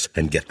mattress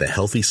and get the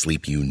healthy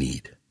sleep you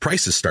need.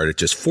 Prices start at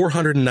just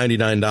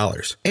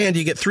 $499, and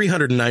you get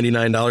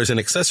 $399 in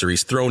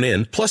accessories thrown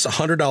in, plus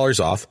 $100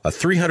 off, a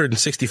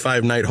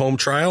 365-night home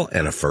trial,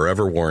 and a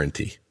forever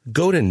warranty.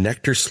 Go to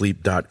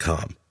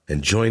NectarSleep.com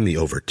and join the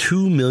over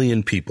 2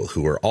 million people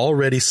who are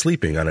already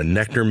sleeping on a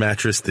Nectar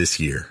mattress this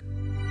year.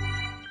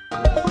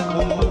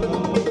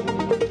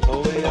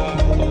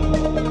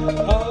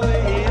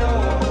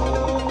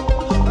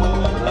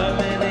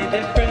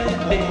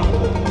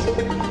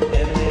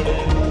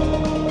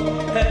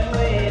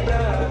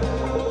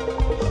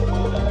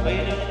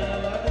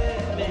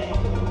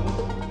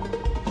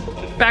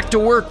 Back to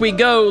work we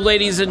go,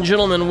 ladies and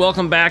gentlemen.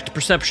 Welcome back to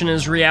Perception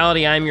is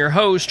Reality. I'm your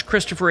host,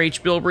 Christopher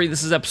H. Bilbrey.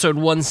 This is episode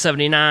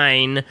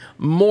 179,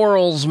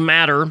 Morals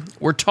Matter.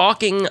 We're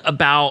talking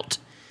about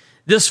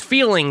this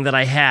feeling that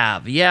I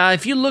have. Yeah,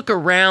 if you look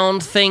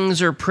around,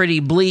 things are pretty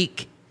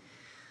bleak.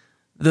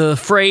 The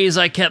phrase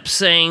I kept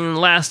saying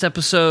last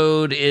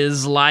episode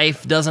is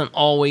life doesn't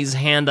always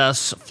hand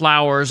us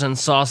flowers and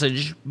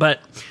sausage.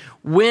 But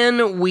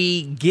when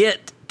we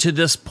get to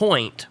this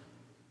point,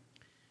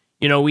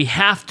 you know, we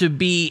have to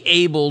be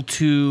able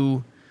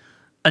to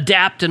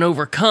adapt and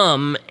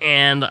overcome.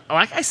 And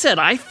like I said,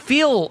 I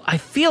feel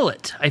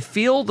it. I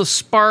feel the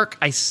spark.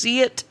 I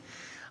see it.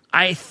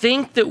 I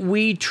think that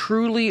we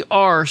truly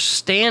are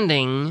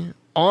standing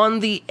on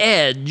the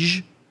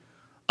edge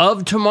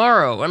of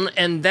tomorrow.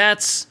 And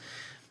that's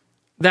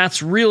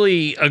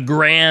really a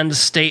grand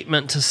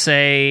statement to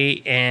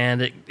say,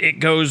 and it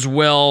goes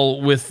well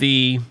with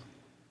the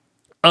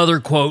other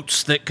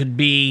quotes that could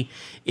be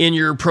in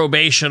your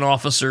probation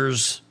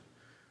officer's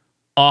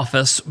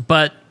office,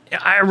 but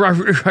I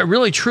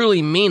really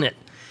truly mean it.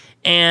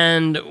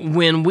 And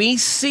when we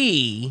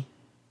see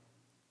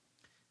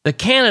the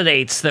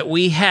candidates that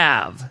we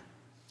have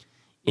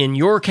in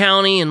your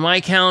county, in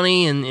my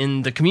county, and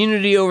in the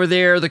community over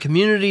there, the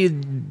community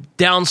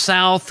down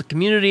south, the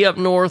community up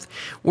north,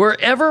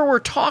 wherever we're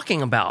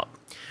talking about,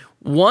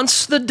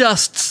 once the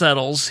dust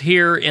settles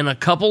here in a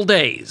couple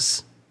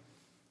days,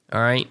 all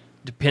right,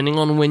 depending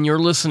on when you're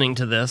listening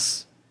to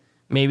this,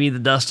 maybe the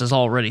dust has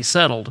already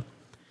settled,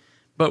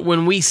 but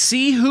when we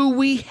see who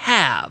we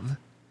have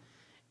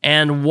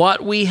and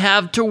what we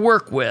have to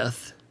work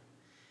with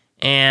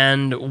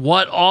and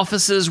what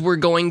offices we're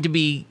going to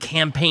be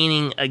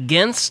campaigning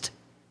against,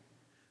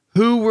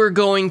 who we're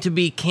going to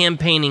be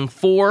campaigning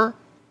for,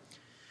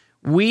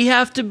 we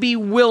have to be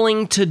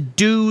willing to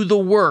do the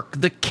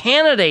work. The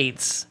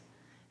candidates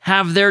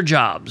have their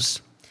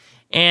jobs.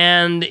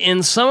 And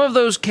in some of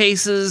those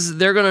cases,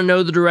 they're going to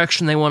know the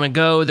direction they want to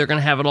go. They're going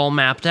to have it all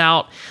mapped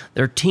out.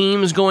 Their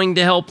team's going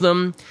to help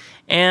them.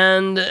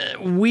 And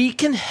we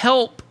can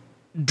help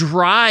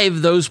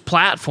drive those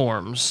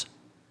platforms.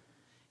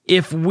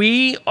 If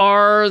we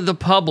are the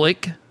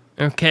public,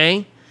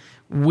 okay,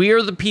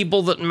 we're the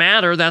people that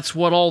matter, that's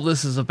what all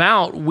this is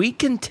about, we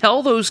can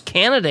tell those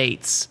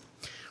candidates,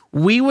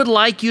 we would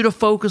like you to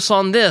focus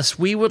on this,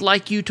 we would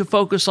like you to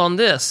focus on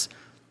this.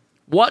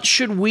 What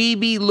should we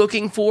be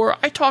looking for?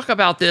 I talk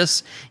about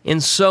this in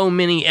so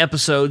many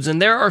episodes,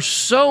 and there are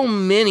so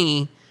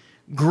many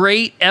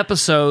great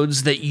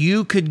episodes that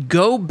you could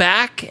go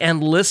back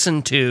and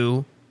listen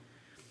to.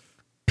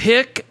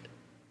 Pick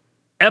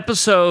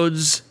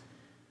episodes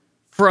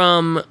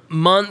from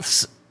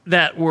months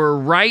that were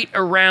right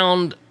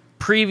around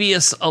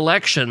previous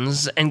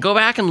elections and go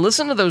back and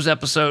listen to those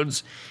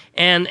episodes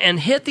and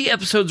hit the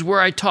episodes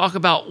where I talk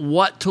about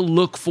what to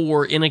look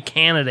for in a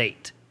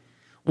candidate.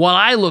 What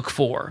I look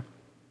for.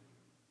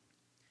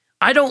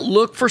 I don't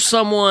look for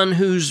someone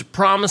who's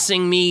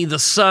promising me the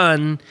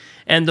sun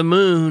and the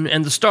moon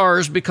and the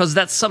stars because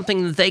that's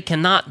something that they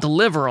cannot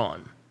deliver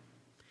on.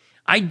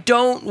 I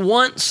don't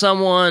want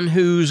someone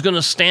who's going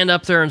to stand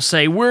up there and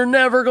say, we're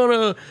never going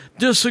to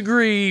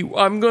disagree.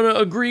 I'm going to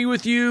agree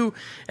with you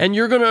and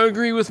you're going to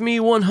agree with me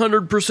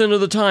 100%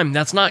 of the time.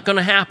 That's not going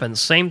to happen.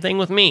 Same thing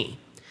with me.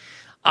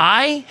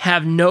 I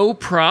have no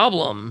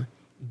problem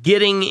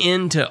getting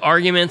into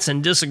arguments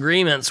and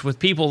disagreements with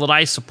people that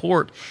I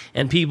support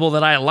and people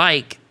that I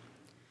like,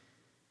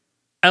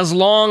 as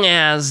long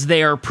as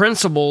they are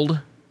principled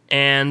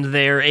and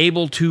they're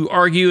able to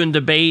argue and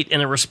debate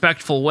in a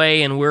respectful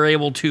way and we're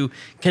able to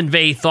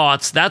convey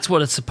thoughts. That's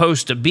what it's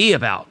supposed to be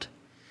about.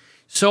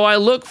 So I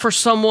look for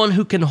someone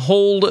who can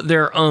hold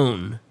their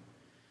own.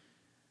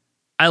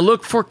 I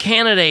look for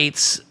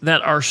candidates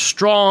that are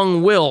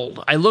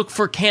strong-willed. I look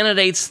for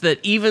candidates that,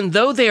 even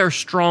though they are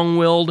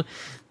strong-willed,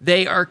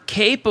 they are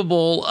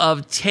capable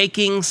of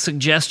taking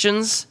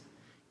suggestions,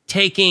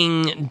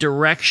 taking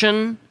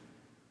direction.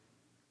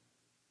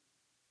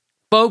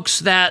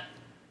 Folks that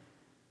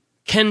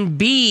can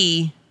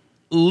be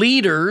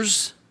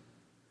leaders,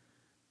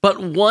 but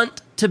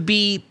want to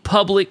be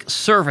public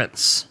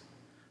servants.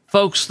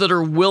 Folks that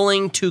are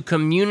willing to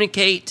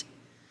communicate.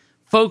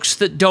 Folks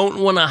that don't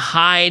want to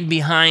hide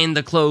behind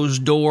the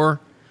closed door.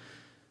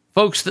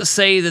 Folks that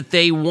say that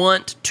they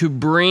want to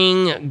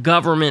bring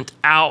government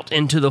out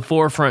into the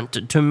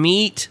forefront to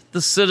meet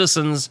the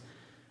citizens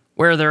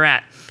where they're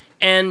at.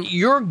 And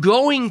you're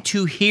going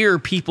to hear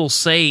people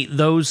say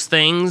those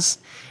things,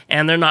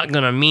 and they're not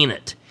going to mean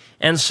it.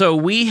 And so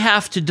we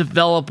have to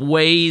develop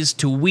ways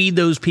to weed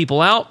those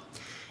people out.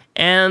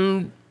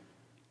 And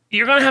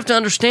you're going to have to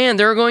understand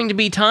there are going to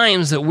be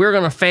times that we're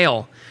going to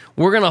fail.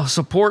 We're going to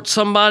support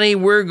somebody.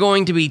 We're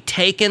going to be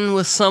taken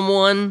with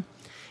someone.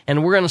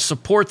 And we're going to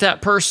support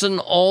that person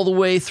all the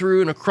way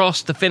through and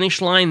across the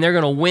finish line. They're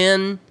going to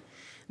win.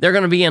 They're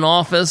going to be in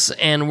office,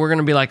 and we're going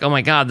to be like, oh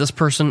my God, this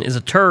person is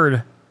a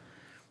turd.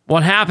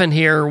 What happened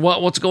here?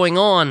 What's going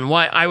on?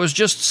 Why I was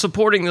just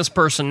supporting this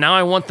person. Now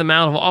I want them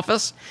out of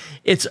office.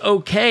 It's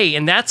okay,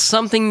 and that's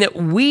something that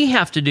we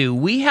have to do.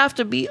 We have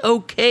to be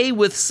okay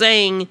with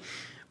saying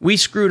we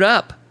screwed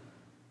up.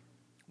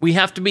 We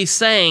have to be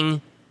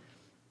saying,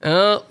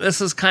 oh, this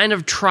is kind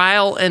of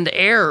trial and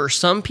error.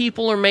 Some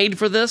people are made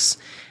for this,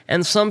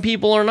 and some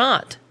people are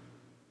not.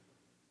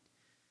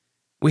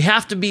 We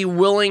have to be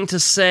willing to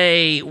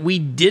say we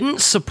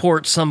didn't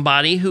support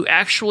somebody who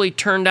actually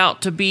turned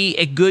out to be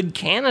a good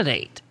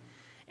candidate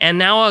and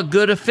now a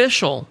good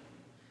official,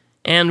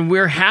 and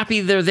we're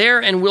happy they're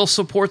there and we'll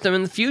support them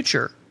in the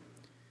future.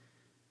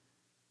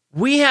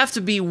 We have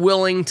to be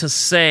willing to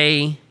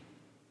say,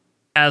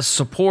 as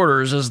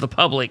supporters, as the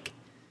public,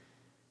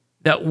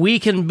 that we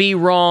can be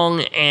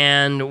wrong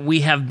and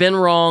we have been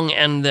wrong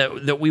and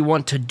that we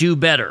want to do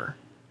better.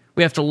 We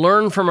We have to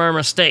learn from our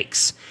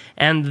mistakes.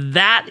 And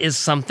that is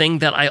something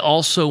that I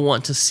also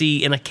want to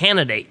see in a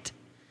candidate.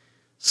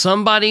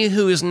 Somebody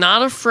who is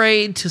not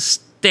afraid to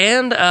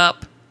stand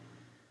up,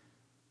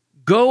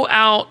 go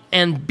out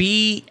and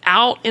be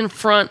out in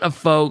front of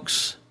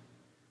folks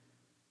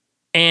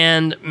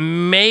and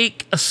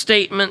make a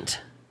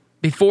statement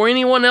before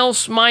anyone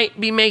else might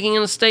be making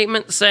a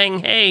statement saying,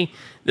 hey,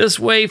 this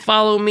way,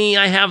 follow me,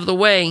 I have the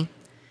way.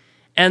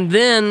 And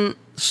then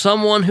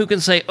someone who can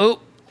say, oh,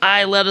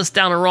 I led us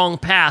down a wrong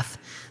path.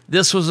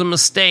 This was a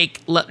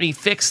mistake. Let me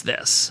fix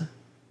this.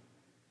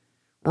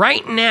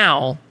 Right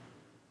now,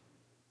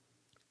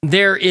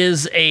 there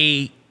is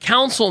a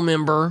council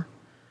member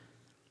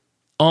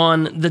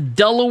on the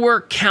Delaware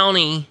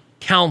County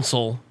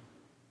Council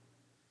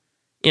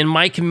in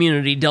my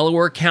community,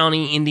 Delaware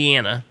County,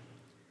 Indiana,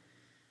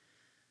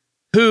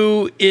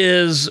 who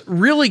is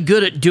really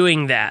good at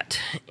doing that.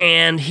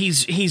 And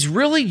he's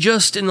really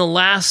just in the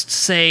last,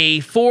 say,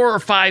 4 or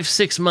 5,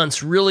 6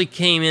 months really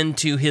came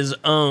into his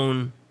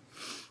own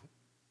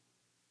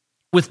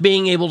with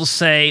being able to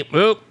say,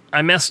 oh,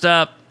 I messed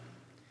up.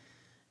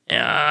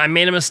 I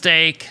made a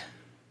mistake.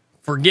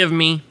 Forgive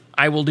me.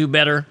 I will do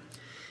better.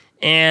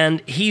 And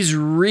he's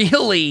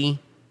really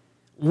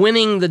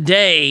winning the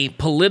day,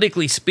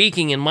 politically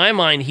speaking. In my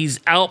mind, he's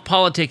out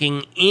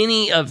politicking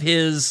any of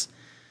his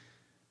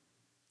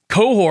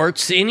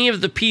cohorts, any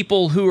of the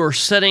people who are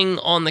sitting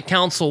on the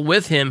council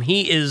with him.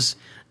 He is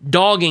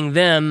dogging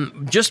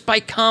them just by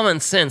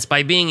common sense,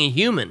 by being a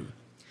human.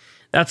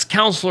 That's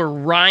Counselor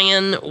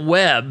Ryan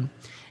Webb.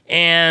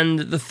 And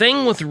the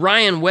thing with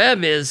Ryan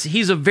Webb is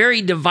he's a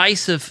very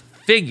divisive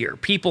figure.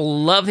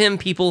 People love him,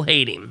 people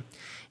hate him.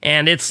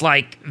 And it's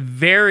like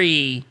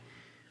very,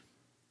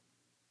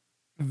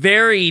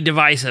 very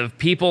divisive.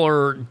 People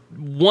are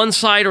one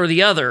side or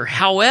the other.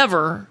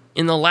 However,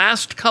 in the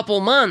last couple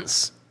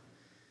months,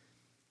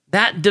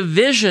 that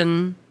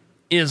division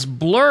is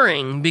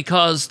blurring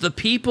because the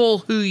people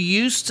who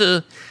used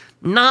to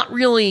not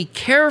really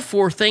care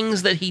for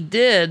things that he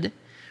did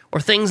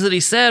or things that he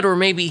said or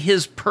maybe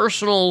his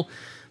personal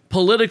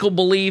political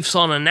beliefs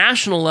on a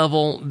national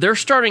level, they're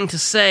starting to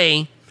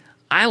say,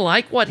 I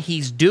like what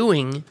he's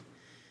doing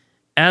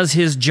as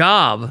his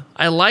job.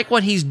 I like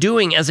what he's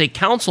doing as a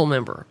council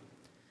member.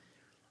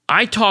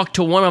 I talked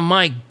to one of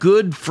my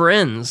good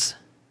friends,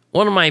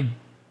 one of my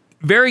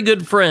very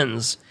good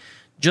friends,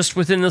 just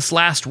within this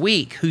last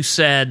week, who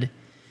said,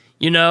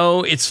 you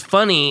know, it's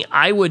funny,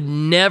 I would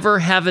never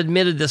have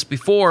admitted this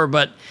before,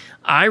 but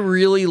I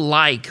really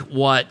like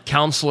what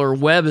Counselor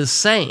Webb is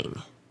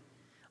saying.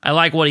 I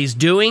like what he's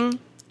doing,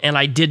 and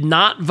I did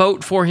not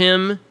vote for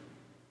him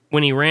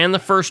when he ran the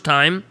first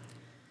time,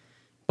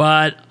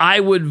 but I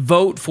would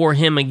vote for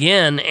him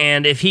again,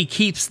 and if he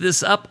keeps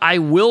this up, I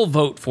will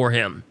vote for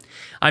him.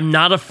 I'm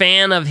not a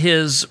fan of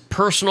his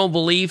personal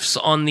beliefs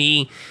on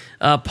the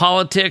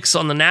politics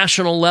on the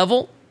national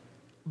level,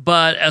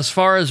 but as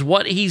far as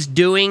what he's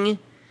doing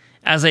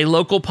as a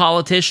local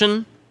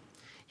politician,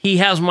 he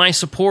has my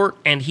support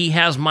and he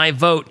has my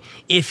vote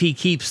if he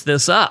keeps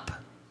this up.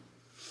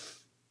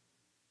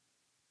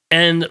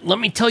 And let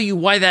me tell you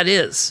why that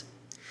is.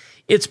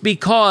 It's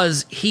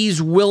because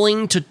he's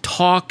willing to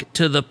talk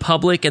to the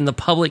public and the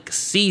public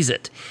sees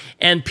it.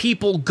 And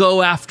people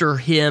go after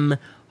him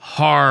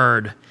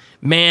hard.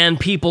 Man,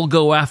 people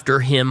go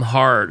after him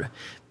hard.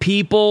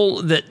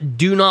 People that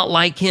do not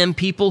like him,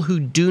 people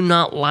who do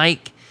not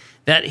like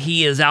that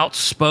he is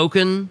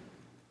outspoken,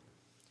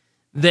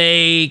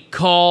 they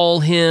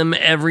call him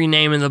every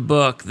name in the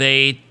book.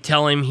 They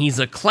tell him he's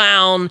a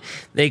clown.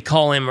 They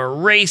call him a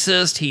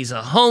racist. He's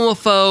a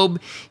homophobe.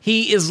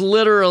 He is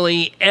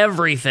literally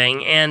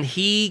everything, and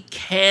he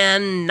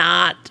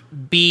cannot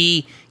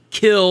be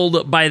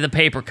killed by the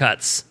paper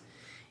cuts.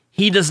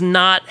 He does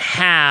not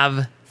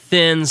have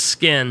thin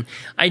skin.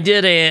 I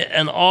did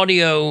an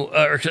audio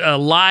or a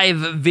live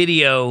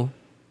video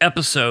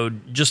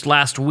episode just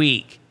last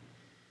week,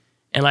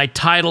 and I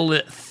titled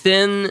it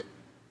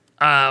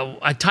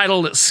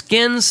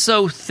 "Skin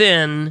So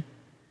Thin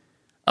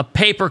a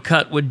Paper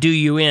Cut Would Do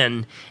You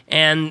In,"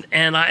 and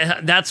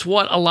that's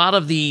what a lot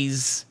of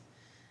these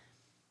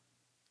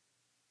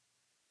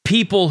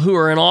people who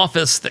are in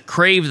office that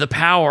crave the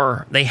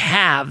power they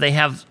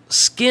have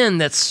skin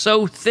that's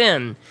so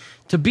thin.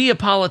 To be a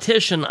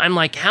politician, I'm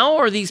like, how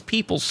are these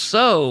people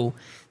so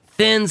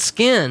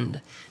thin-skinned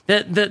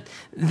that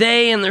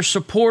they and their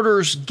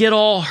supporters get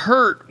all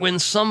hurt when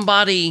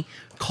somebody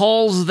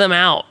calls them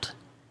out,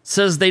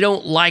 says they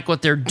don't like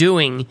what they're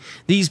doing?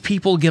 These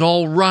people get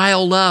all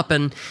riled up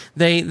and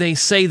they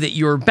say that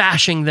you're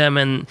bashing them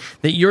and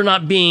that you're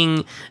not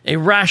being a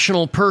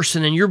rational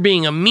person and you're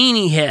being a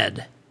meanie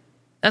head.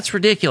 That's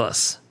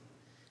ridiculous.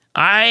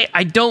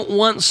 I don't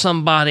want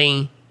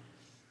somebody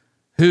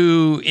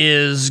who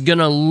is going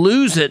to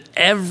lose it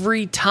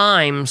every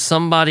time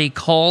somebody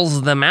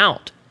calls them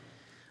out.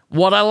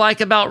 What I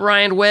like about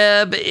Ryan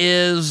Webb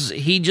is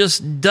he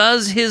just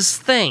does his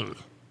thing.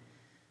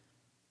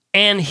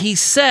 And he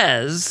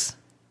says,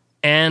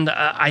 and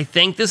I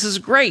think this is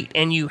great,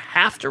 and you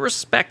have to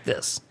respect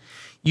this,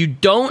 You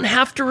don't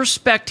have to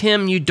respect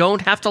him. You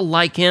don't have to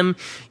like him.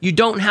 You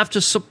don't have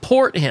to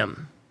support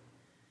him.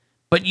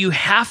 But you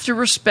have to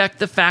respect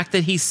the fact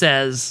that he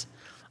says,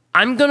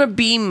 I'm going to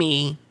be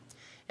me,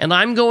 and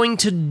I'm going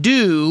to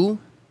do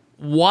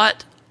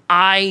what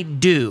I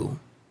do.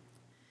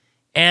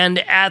 And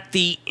at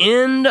the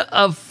end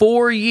of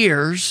 4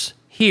 years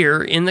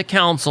here in the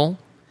council,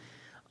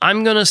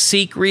 I'm going to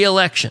seek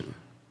re-election.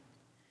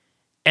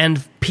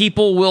 And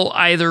people will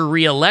either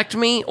re-elect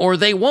me or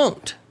they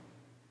won't.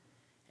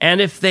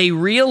 And if they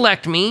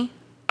re-elect me,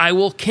 I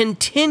will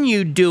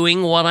continue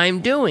doing what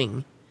I'm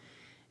doing.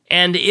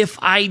 And if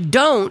I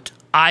don't,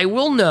 I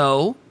will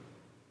know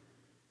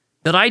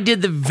that I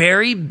did the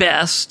very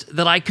best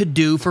that I could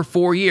do for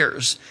 4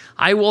 years.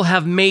 I will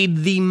have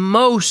made the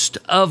most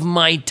of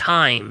my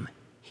time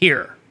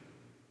here.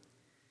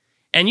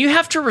 And you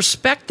have to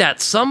respect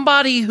that.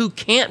 Somebody who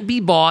can't be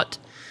bought,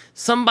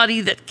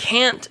 somebody that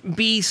can't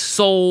be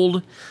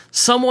sold,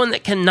 someone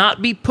that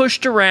cannot be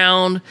pushed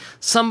around,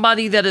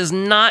 somebody that is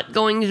not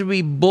going to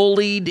be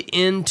bullied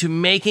into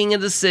making a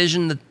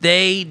decision that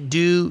they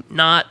do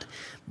not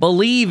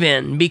believe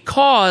in,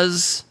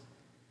 because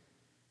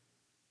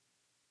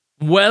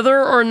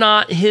whether or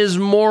not his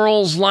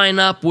morals line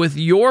up with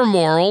your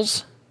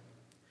morals,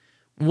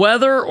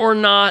 whether or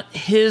not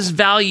his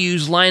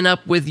values line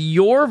up with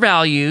your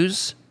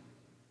values,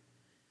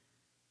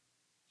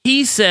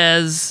 he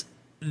says,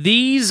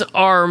 these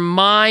are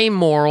my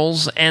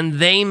morals and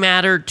they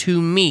matter to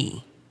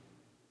me.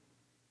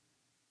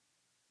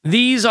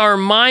 These are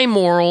my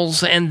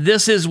morals and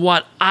this is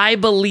what I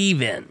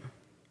believe in.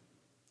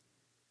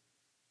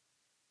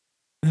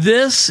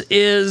 This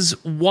is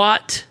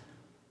what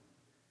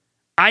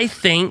I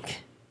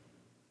think,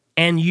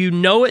 and you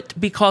know it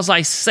because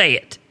I say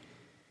it.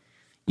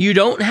 You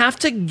don't have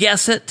to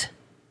guess it.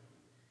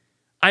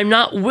 I'm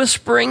not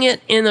whispering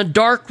it in a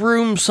dark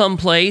room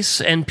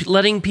someplace and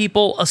letting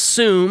people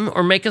assume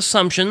or make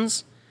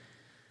assumptions.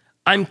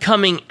 I'm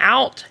coming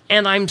out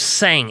and I'm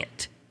saying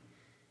it.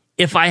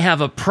 If I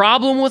have a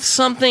problem with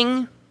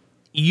something,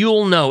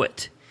 you'll know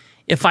it.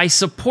 If I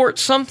support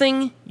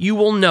something, you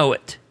will know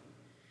it.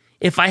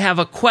 If I have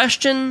a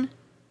question,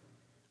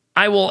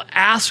 I will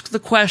ask the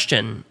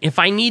question. If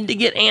I need to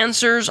get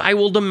answers, I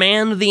will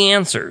demand the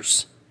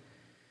answers.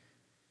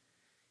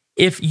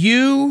 If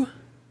you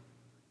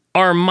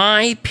are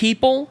my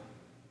people,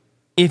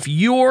 if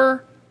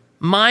you're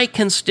my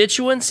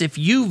constituents, if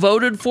you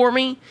voted for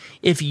me,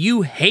 if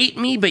you hate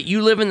me but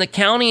you live in the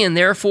county and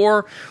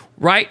therefore,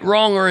 right,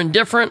 wrong, or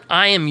indifferent,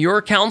 I am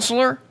your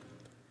counselor,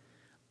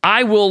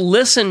 I will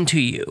listen to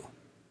you.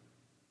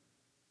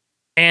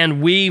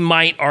 And we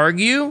might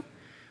argue,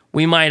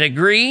 we might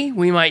agree,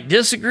 we might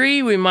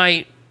disagree, we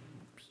might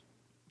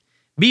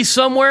be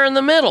somewhere in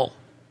the middle.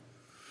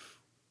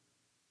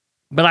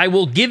 But I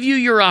will give you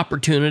your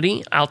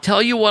opportunity. I'll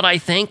tell you what I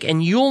think,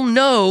 and you'll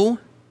know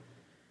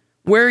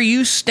where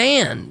you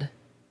stand.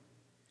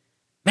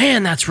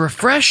 Man, that's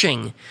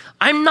refreshing.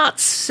 I'm not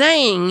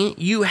saying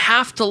you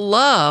have to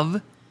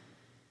love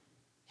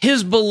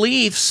his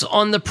beliefs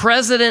on the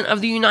President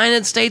of the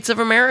United States of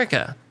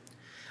America.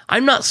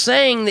 I'm not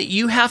saying that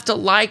you have to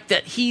like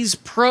that he's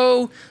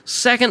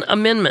pro-Second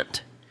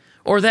Amendment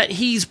or that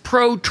he's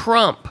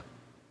pro-Trump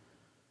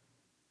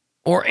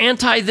or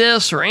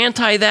anti-this or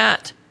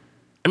anti-that.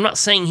 I'm not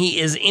saying he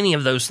is any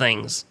of those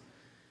things.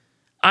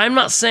 I'm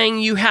not saying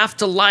you have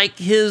to like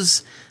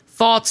his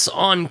thoughts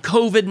on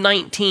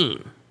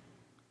COVID-19.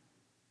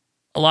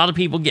 A lot of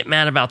people get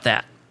mad about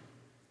that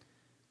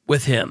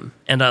with him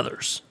and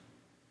others.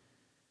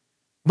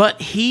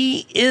 But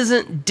he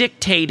isn't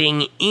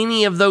dictating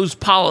any of those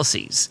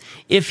policies.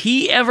 If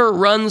he ever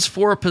runs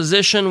for a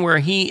position where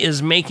he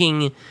is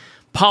making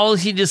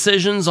policy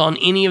decisions on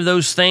any of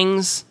those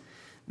things,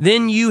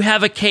 then you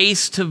have a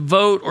case to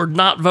vote or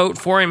not vote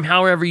for him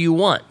however you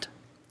want.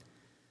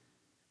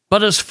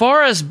 But as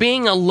far as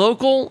being a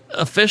local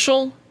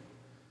official,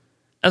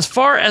 as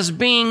far as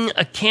being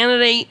a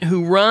candidate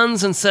who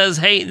runs and says,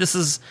 hey, this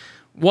is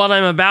what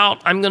I'm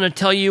about, I'm going to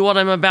tell you what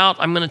I'm about,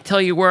 I'm going to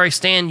tell you where I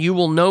stand, you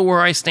will know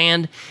where I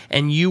stand,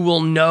 and you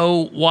will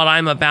know what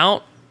I'm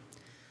about.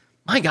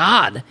 My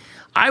God,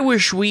 I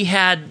wish we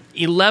had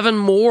 11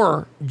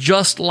 more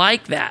just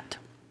like that.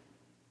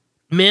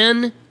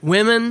 Men,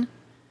 women,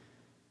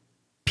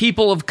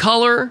 people of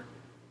color,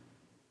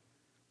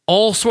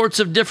 all sorts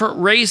of different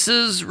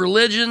races,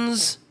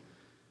 religions,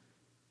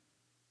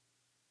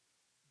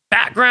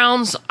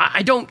 backgrounds.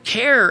 I don't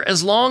care,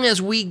 as long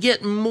as we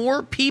get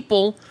more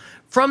people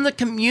from the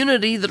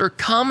community that are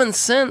common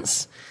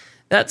sense,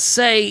 that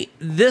say,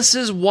 this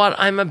is what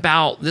I'm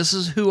about, this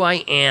is who I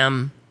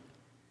am,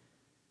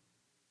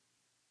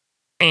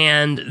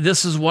 and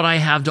this is what I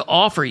have to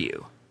offer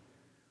you.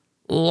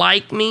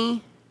 Like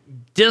me,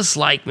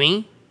 dislike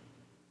me,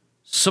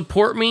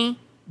 support me,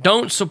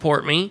 don't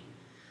support me,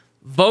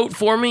 vote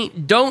for me,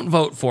 don't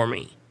vote for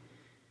me.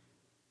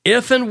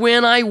 If and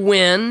when I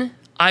win,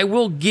 I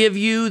will give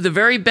you the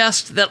very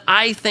best that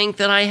I think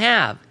that I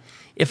have.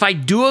 If I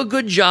do a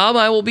good job,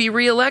 I will be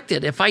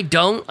reelected. If I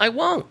don't, I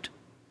won't.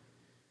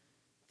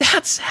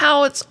 That's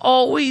how it's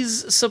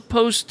always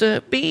supposed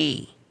to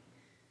be.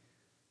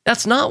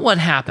 That's not what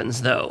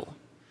happens, though.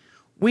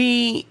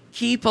 We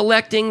keep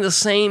electing the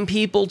same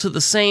people to the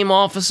same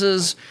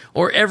offices,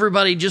 or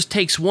everybody just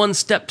takes one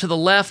step to the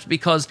left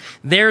because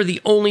they're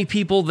the only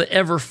people that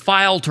ever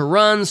file to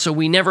run, so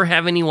we never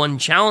have anyone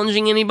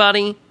challenging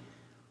anybody.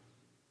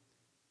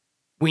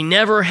 We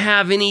never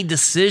have any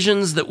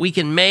decisions that we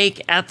can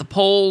make at the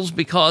polls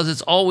because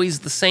it's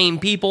always the same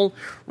people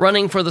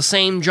running for the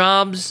same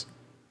jobs.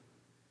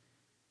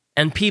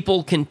 And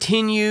people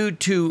continue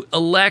to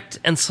elect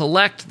and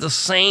select the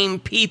same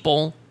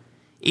people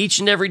each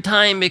and every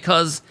time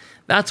because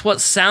that's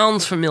what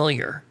sounds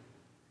familiar.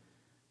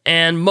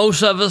 And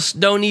most of us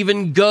don't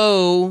even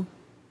go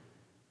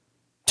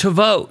to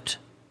vote.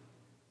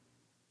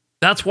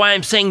 That's why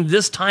I'm saying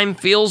this time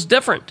feels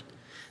different.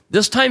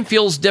 This time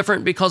feels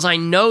different because I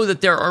know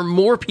that there are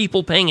more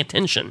people paying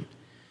attention.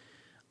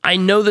 I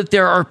know that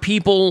there are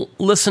people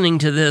listening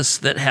to this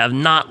that have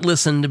not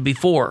listened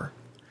before.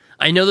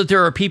 I know that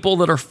there are people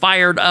that are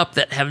fired up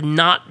that have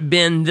not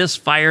been this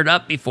fired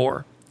up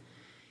before.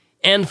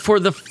 And for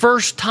the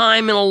first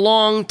time in a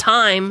long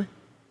time,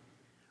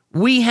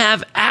 we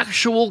have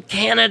actual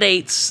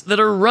candidates that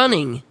are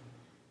running.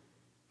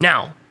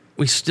 Now,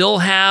 we still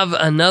have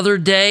another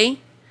day.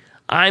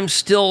 I'm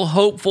still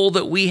hopeful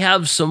that we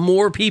have some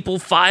more people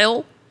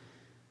file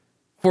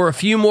for a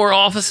few more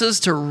offices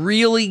to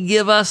really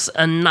give us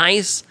a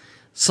nice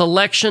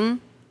selection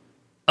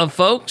of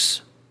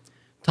folks.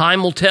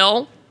 Time will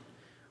tell.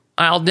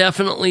 I'll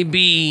definitely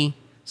be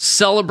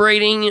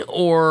celebrating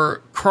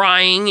or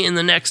crying in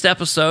the next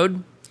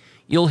episode.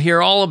 You'll hear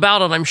all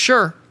about it, I'm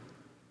sure.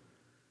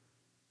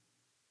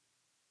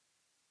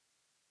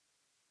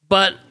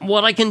 But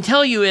what I can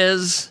tell you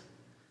is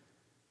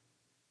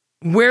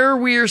where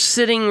we're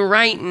sitting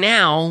right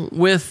now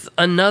with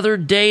another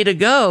day to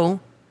go,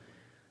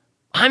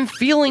 I'm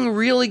feeling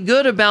really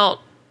good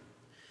about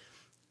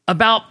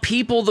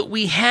people that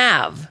we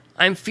have.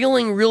 I'm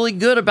feeling really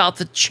good about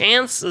the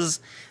chances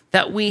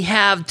that we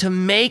have to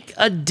make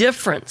a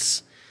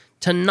difference,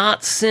 to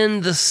not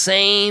send the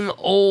same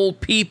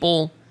old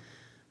people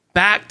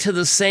back to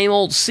the same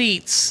old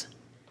seats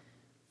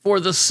for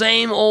the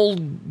same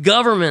old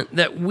government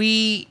that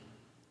we,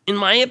 in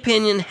my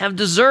opinion, have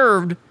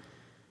deserved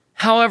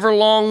however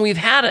long we've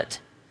had it,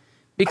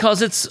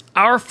 because it's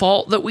our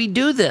fault that we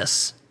do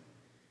this.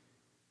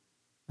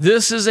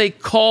 This is a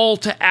call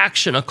to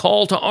action, a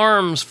call to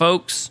arms,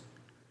 folks.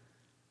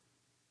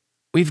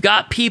 We've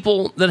got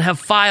people that have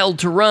filed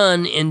to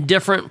run in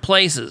different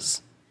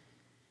places.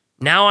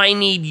 Now I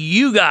need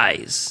you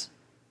guys.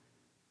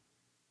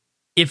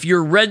 If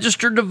you're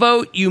registered to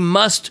vote, you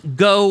must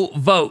go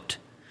vote.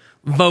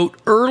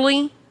 Vote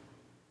early.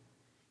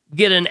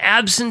 Get an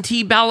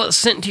absentee ballot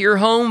sent to your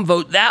home.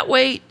 Vote that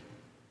way.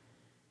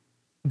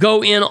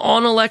 Go in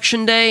on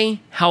election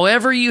day.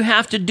 However you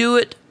have to do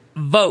it,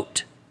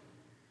 vote.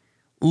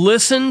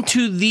 Listen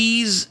to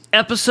these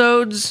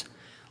episodes.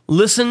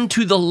 Listen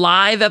to the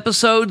live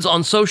episodes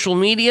on social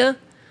media.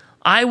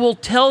 I will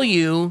tell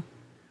you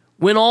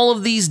when all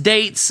of these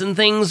dates and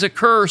things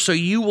occur so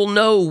you will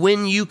know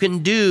when you can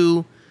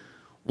do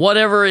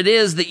whatever it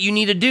is that you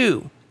need to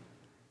do.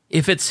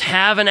 If it's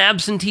have an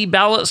absentee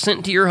ballot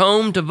sent to your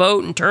home to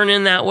vote and turn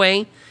in that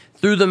way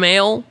through the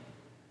mail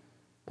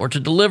or to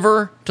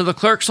deliver to the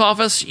clerk's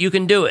office, you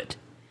can do it.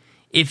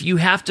 If you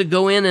have to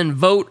go in and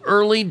vote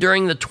early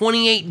during the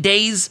 28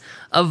 days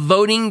of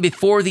voting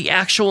before the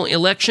actual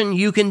election,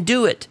 you can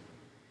do it.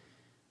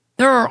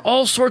 There are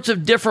all sorts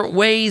of different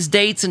ways,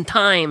 dates, and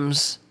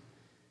times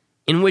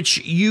in which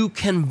you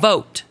can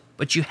vote,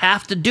 but you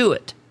have to do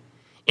it.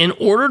 In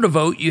order to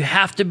vote, you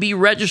have to be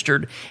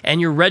registered, and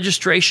your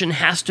registration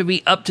has to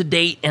be up to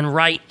date and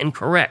right and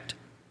correct.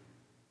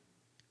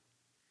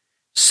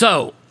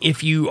 So,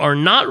 if you are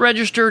not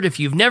registered, if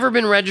you've never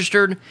been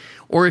registered,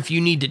 or if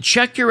you need to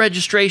check your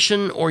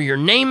registration, or your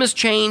name has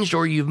changed,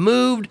 or you've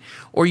moved,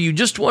 or you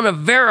just want to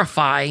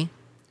verify,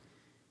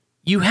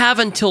 you have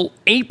until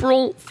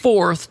April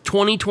 4th,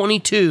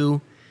 2022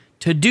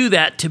 to do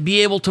that, to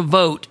be able to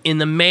vote in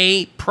the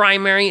May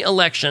primary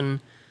election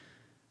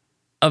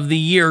of the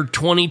year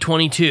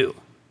 2022.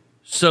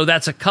 So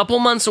that's a couple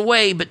months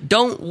away, but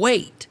don't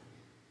wait.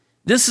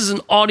 This is an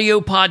audio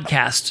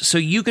podcast, so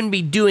you can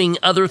be doing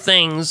other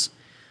things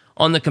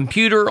on the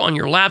computer, on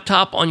your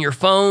laptop, on your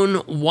phone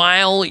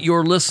while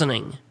you're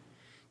listening.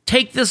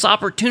 Take this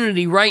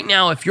opportunity right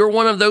now if you're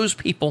one of those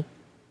people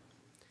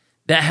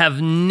that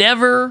have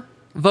never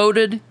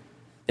voted,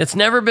 that's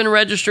never been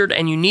registered,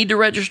 and you need to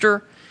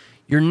register.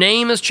 Your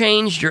name has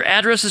changed, your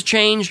address has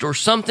changed, or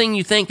something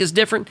you think is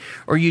different,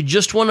 or you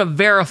just want to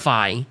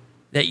verify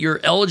that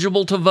you're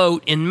eligible to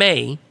vote in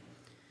May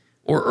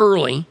or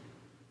early,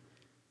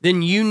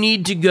 then you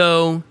need to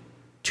go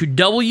to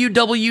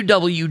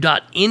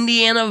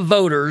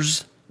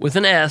www.indianavoters, with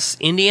an S,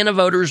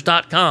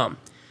 indianavoters.com.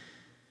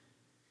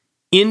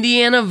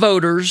 Indiana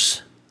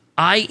Voters,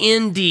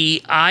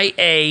 INDIANA,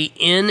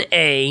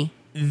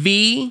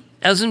 V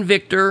as in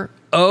Victor,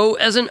 O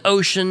as in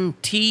Ocean,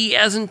 T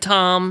as in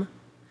Tom,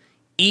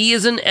 E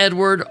as in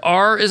Edward,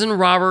 R as in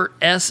Robert,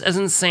 S as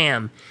in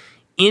Sam.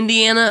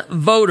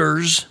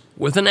 IndianaVoters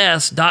with an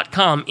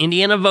S.com.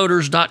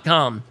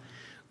 IndianaVoters.com.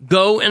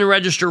 Go and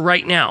register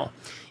right now.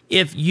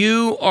 If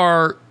you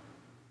are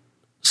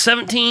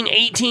 17,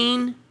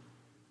 18,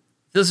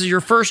 this is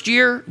your first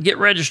year, get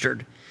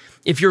registered.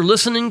 If you're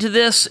listening to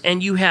this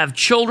and you have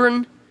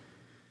children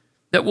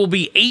that will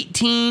be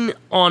 18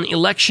 on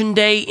Election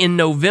Day in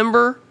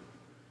November,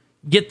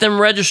 get them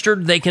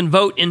registered. They can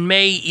vote in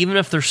May even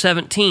if they're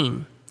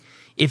 17.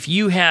 If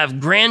you have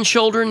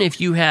grandchildren,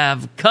 if you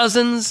have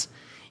cousins,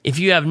 if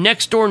you have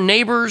next door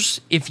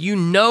neighbors, if you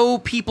know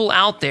people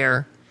out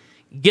there,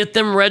 get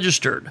them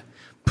registered.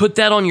 Put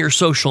that on your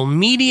social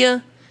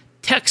media,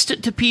 text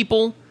it to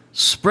people,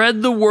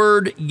 spread the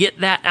word, get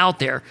that out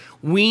there.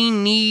 We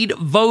need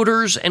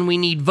voters, and we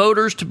need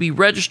voters to be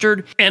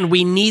registered, and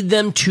we need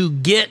them to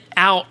get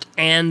out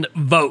and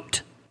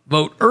vote.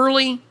 Vote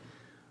early,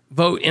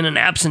 vote in an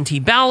absentee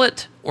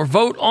ballot, or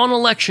vote on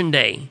Election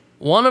Day.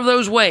 One of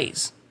those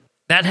ways.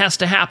 That has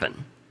to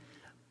happen.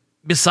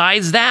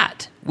 Besides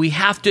that, we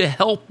have to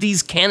help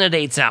these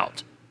candidates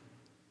out.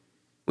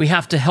 We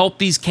have to help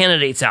these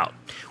candidates out.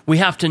 We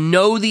have to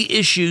know the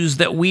issues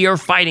that we are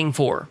fighting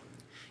for.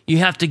 You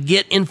have to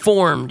get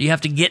informed. You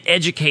have to get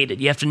educated.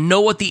 You have to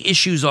know what the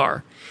issues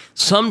are.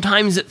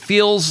 Sometimes it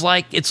feels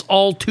like it's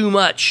all too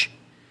much.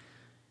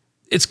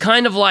 It's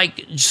kind of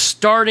like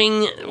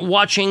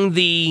watching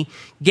the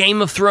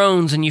Game of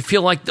Thrones and you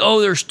feel like,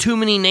 oh, there's too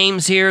many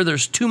names here.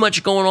 There's too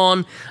much going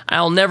on.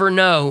 I'll never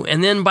know.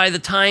 And then by the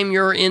time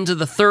you're into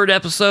the third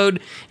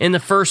episode in the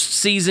first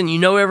season, you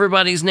know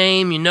everybody's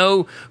name. You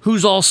know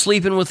who's all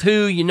sleeping with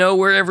who. You know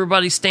where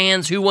everybody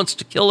stands, who wants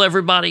to kill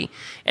everybody.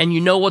 And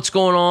you know what's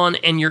going on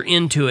and you're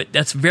into it.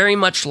 That's very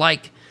much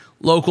like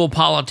local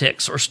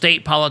politics or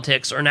state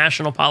politics or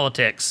national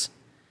politics.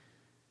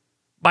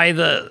 By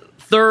the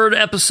third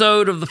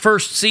episode of the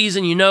first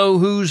season, you know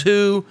who's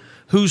who,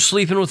 who's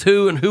sleeping with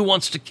who, and who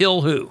wants to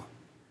kill who.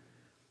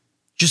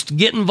 Just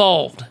get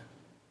involved.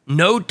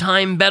 No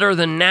time better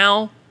than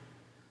now.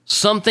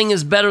 Something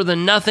is better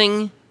than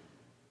nothing.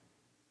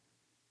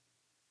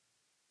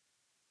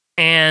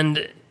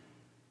 And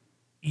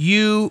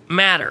you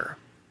matter.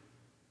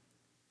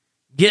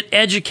 Get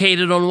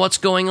educated on what's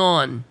going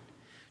on.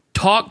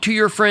 Talk to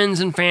your friends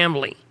and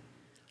family.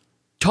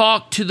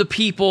 Talk to the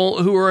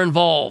people who are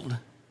involved.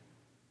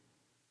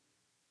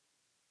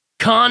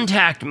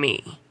 Contact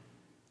me.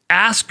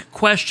 Ask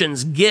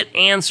questions. Get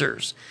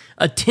answers.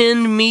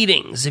 Attend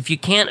meetings. If you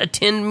can't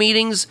attend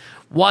meetings,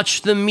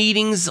 watch the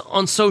meetings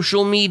on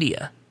social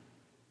media.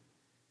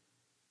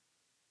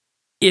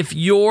 If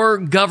your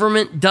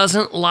government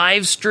doesn't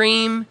live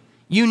stream,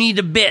 you need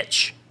to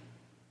bitch.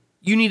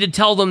 You need to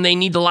tell them they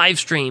need to live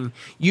stream.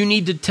 You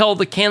need to tell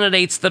the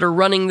candidates that are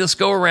running this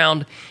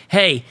go-around,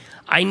 hey,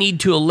 I need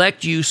to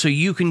elect you so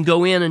you can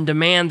go in and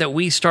demand that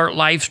we start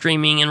live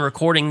streaming and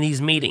recording these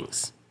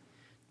meetings.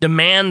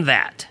 Demand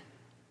that.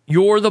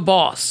 You're the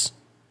boss.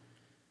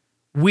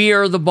 We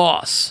are the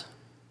boss.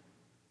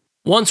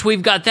 Once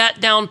we've got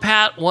that down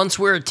pat, once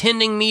we're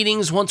attending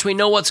meetings, once we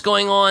know what's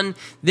going on,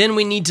 then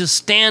we need to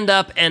stand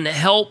up and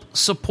help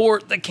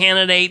support the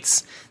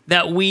candidates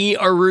that we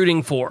are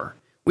rooting for.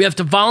 We have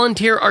to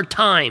volunteer our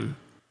time,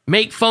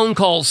 make phone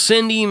calls,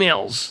 send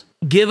emails,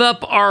 give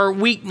up our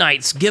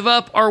weeknights, give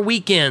up our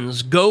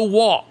weekends, go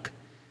walk,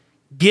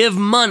 give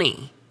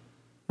money.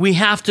 We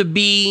have to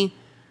be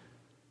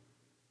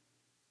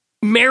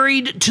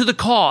married to the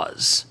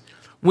cause.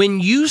 When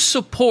you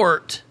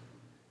support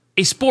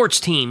a sports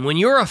team, when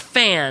you're a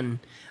fan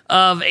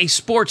of a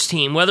sports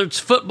team, whether it's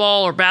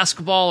football or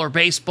basketball or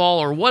baseball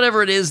or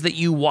whatever it is that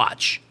you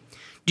watch,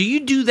 do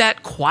you do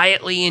that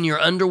quietly in your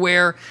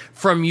underwear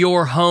from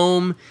your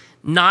home,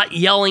 not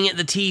yelling at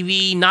the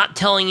TV, not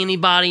telling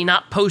anybody,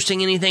 not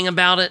posting anything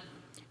about it?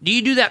 Do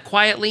you do that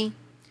quietly?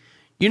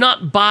 You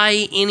not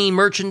buy any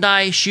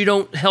merchandise. You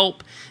don't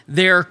help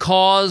their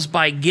cause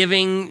by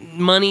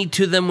giving money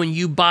to them when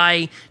you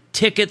buy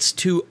tickets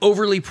to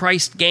overly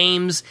priced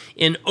games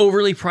in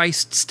overly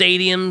priced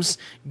stadiums,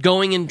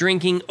 going and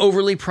drinking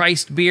overly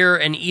priced beer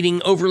and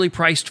eating overly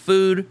priced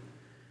food.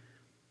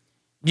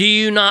 Do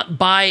you not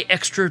buy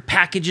extra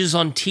packages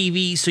on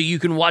TV so you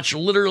can watch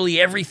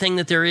literally everything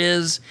that there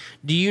is?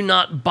 Do you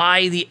not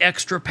buy the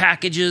extra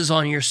packages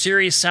on your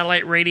Sirius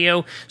satellite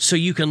radio so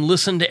you can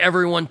listen to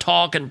everyone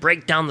talk and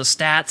break down the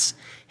stats?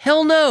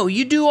 Hell no,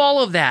 you do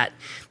all of that.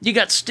 You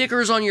got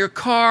stickers on your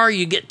car,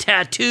 you get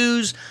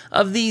tattoos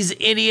of these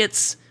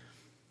idiots.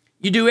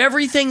 You do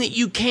everything that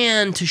you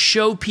can to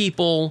show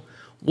people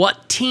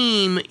what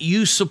team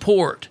you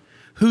support,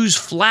 whose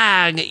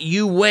flag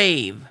you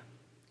wave.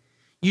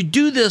 You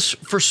do this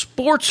for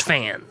sports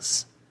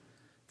fans,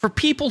 for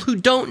people who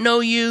don't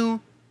know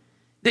you,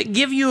 that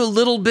give you a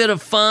little bit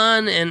of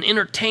fun and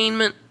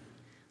entertainment,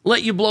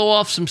 let you blow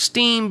off some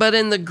steam, but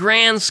in the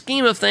grand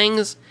scheme of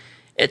things,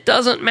 it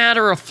doesn't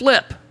matter a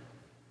flip.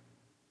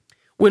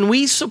 When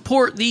we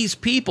support these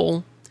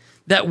people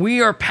that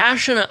we are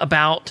passionate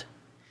about,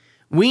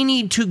 we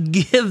need to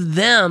give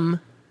them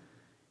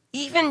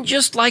even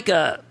just like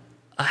a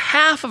a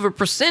half of a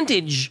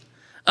percentage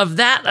of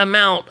that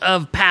amount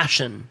of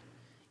passion,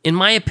 in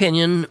my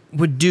opinion,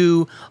 would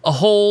do a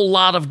whole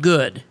lot of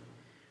good.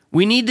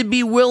 We need to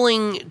be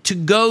willing to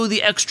go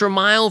the extra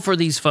mile for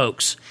these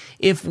folks.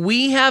 If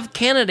we have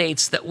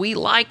candidates that we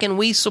like and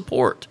we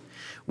support,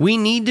 we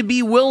need to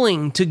be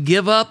willing to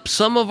give up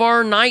some of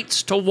our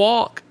nights to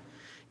walk,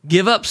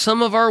 give up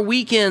some of our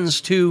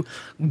weekends to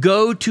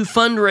go to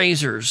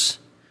fundraisers,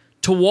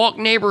 to walk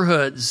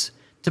neighborhoods,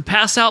 to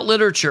pass out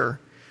literature.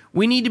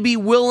 We need to be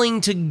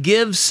willing to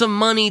give some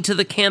money to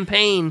the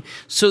campaign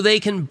so they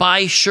can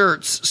buy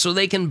shirts, so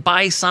they can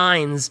buy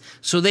signs,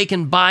 so they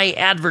can buy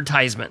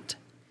advertisement.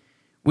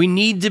 We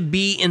need to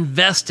be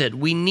invested.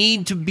 We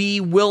need to be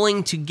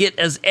willing to get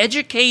as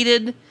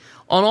educated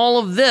on all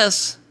of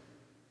this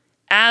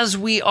as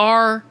we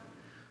are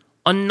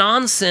on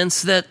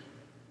nonsense that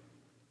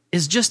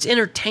is just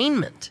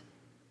entertainment.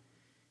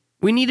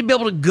 We need to be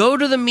able to go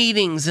to the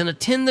meetings and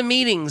attend the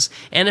meetings.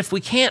 And if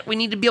we can't, we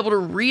need to be able to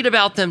read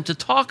about them, to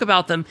talk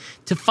about them,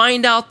 to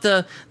find out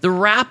the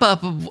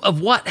wrap-up of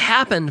what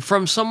happened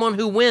from someone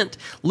who went.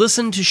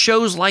 Listen to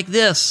shows like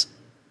this.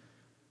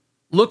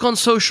 Look on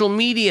social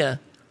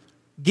media.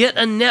 Get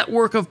a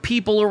network of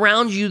people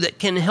around you that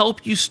can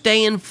help you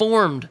stay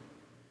informed.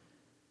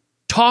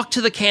 Talk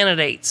to the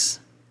candidates.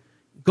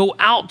 Go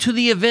out to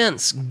the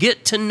events.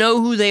 Get to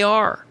know who they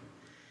are.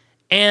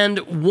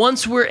 And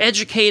once we're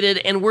educated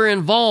and we're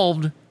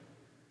involved,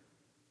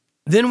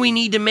 then we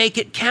need to make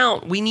it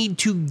count. We need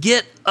to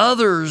get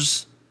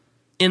others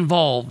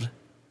involved.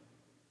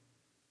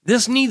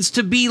 This needs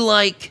to be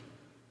like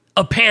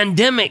a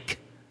pandemic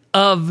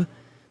of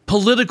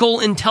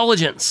political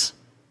intelligence.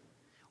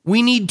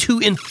 We need to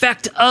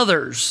infect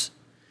others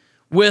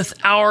with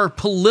our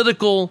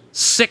political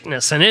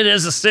sickness. And it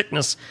is a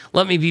sickness.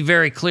 Let me be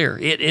very clear.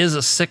 It is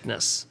a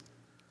sickness.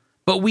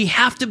 But we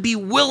have to be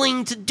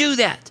willing to do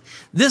that.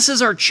 This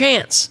is our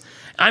chance.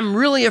 I'm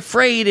really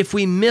afraid if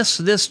we miss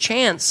this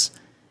chance,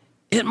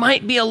 it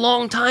might be a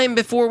long time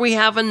before we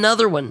have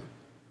another one.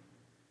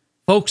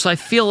 Folks, I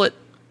feel it.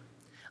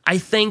 I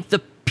think the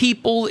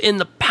people in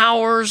the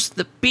powers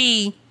that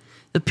be,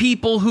 the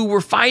people who we're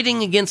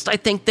fighting against, I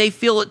think they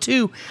feel it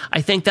too.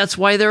 I think that's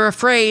why they're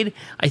afraid.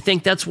 I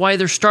think that's why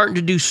they're starting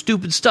to do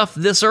stupid stuff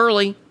this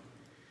early.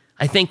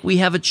 I think we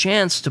have a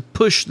chance to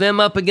push them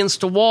up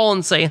against a wall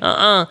and say,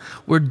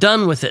 we're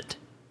done with it.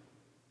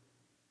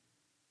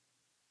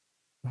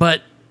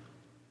 But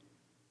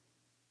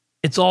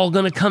it's all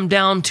going to come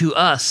down to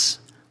us,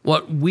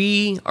 what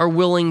we are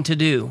willing to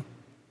do.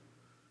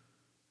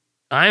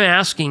 I'm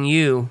asking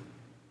you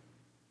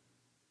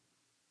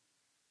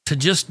to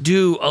just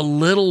do a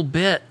little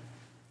bit.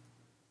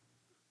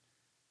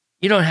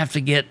 You don't have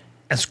to get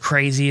as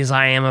crazy as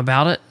I am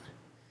about it.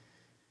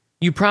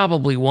 You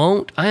probably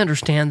won't. I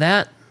understand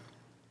that.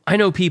 I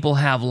know people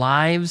have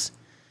lives.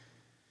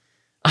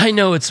 I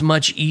know it's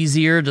much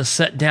easier to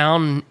sit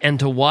down and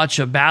to watch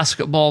a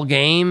basketball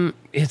game.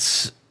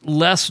 It's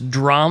less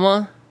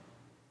drama.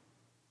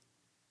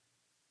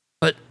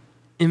 But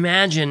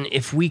imagine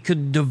if we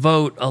could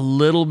devote a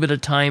little bit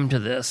of time to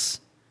this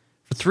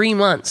for 3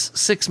 months,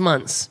 6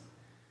 months.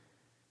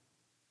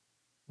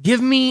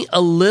 Give me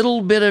a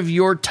little bit of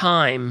your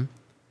time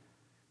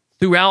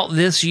throughout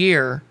this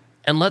year,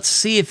 and let's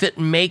see if it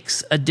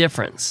makes a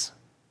difference.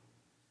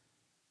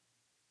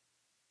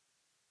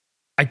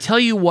 I tell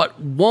you what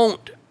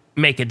won't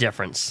make a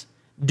difference: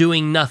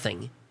 doing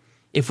nothing.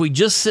 If we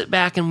just sit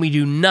back and we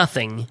do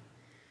nothing,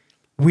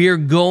 we're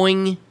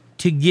going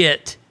to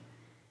get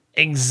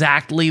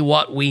exactly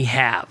what we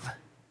have.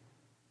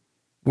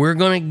 We're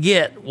going to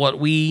get what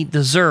we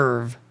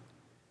deserve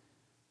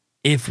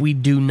if we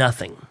do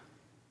nothing.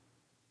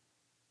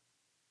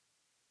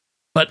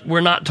 But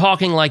we're not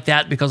talking like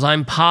that because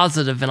I'm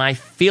positive and I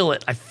feel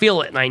it. I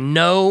feel it, and I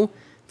know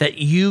that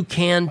you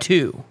can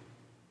too.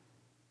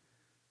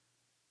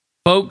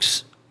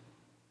 Folks,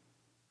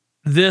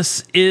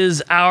 this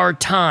is our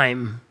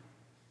time.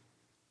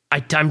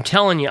 I'm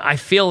telling you, I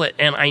feel it,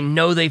 and I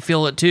know they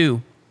feel it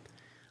too.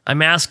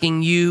 I'm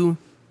asking you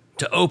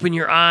to open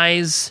your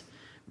eyes,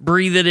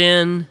 breathe it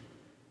in.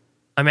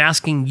 I'm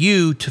asking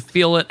you to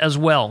feel it as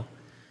well.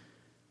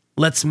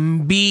 Let's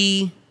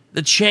be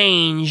the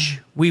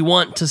change we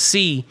want to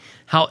see.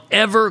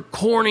 However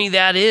corny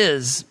that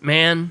is,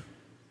 man,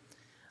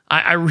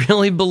 I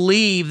really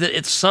believe that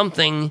it's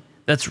something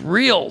that's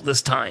real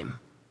this time.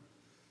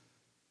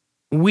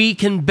 We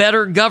can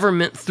better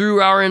government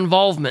through our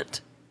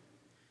involvement.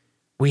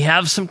 We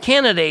have some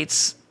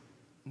candidates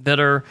that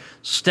are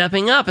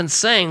stepping up and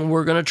saying,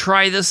 we're going to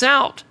try this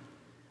out.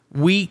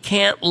 We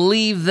can't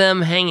leave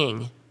them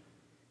hanging.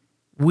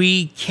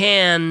 We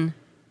can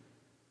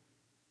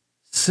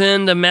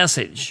send a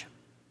message.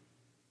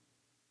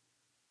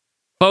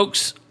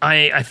 Folks,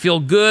 I feel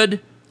good.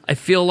 I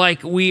feel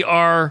like we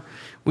are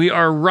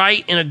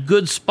right in a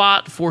good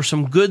spot for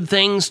some good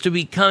things to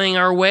be coming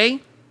our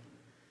way.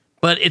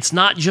 But it's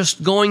not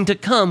just going to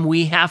come.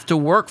 We have to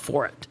work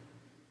for it.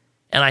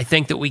 And I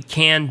think that we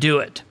can do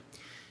it.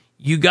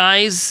 You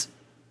guys,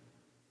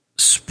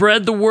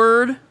 spread the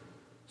word.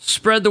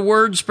 Spread the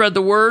word, spread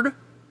the word.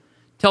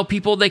 Tell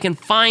people they can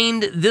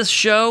find this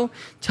show.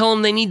 Tell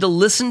them they need to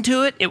listen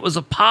to it. It was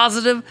a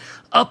positive,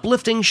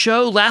 uplifting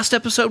show. Last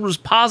episode was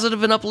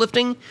positive and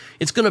uplifting.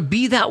 It's going to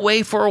be that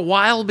way for a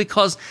while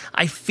because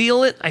I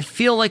feel it. I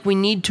feel like we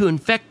need to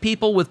infect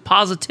people with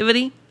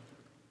positivity.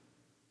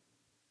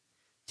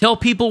 Tell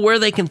people where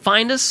they can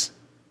find us.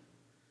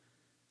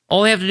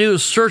 All they have to do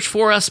is search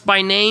for us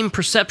by name.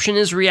 Perception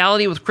is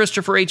Reality with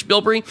Christopher H.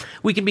 Bilbrey.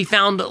 We can be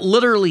found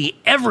literally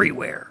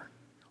everywhere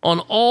on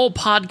all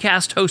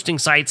podcast hosting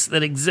sites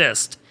that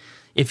exist.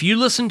 If you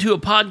listen to a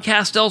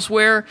podcast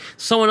elsewhere,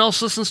 someone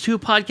else listens to a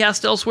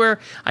podcast elsewhere,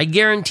 I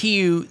guarantee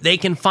you they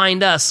can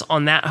find us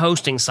on that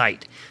hosting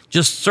site.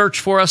 Just search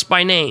for us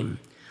by name.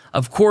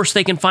 Of course,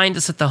 they can find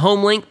us at the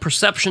home link,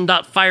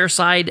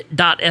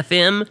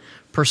 perception.fireside.fm,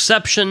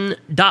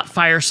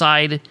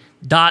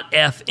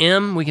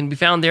 perception.fireside.fm. We can be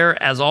found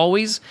there as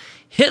always.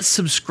 Hit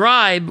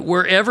subscribe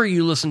wherever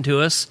you listen to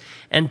us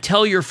and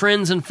tell your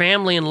friends and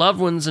family and loved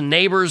ones and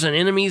neighbors and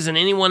enemies and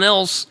anyone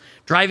else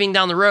driving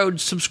down the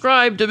road,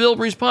 subscribe to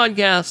Bilbrey's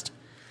podcast.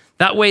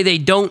 That way they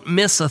don't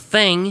miss a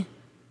thing.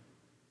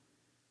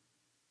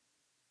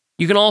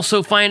 You can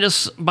also find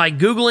us by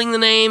Googling the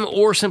name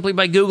or simply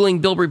by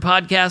Googling Bilbrey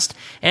Podcast.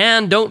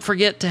 And don't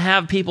forget to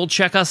have people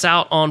check us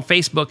out on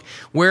Facebook,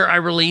 where I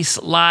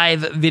release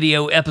live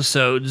video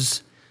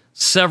episodes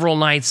several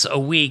nights a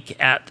week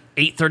at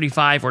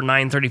 8:35 or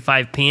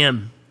 9:35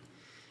 p.m.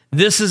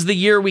 This is the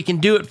year we can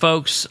do it,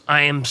 folks.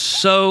 I am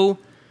so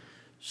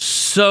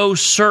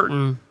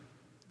certain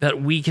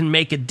that we can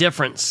make a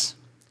difference.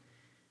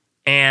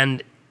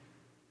 And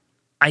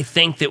I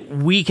think that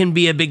we can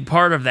be a big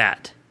part of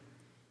that.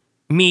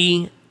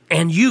 Me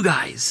and you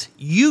guys.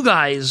 You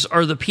guys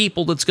are the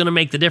people that's going to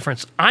make the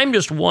difference. I'm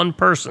just one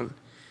person.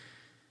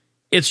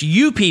 It's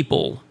you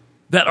people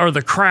that are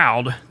the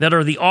crowd, that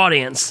are the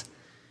audience.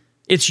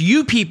 It's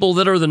you people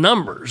that are the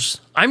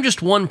numbers. I'm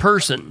just one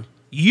person.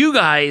 You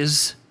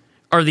guys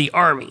are the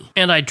army.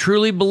 And I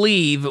truly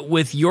believe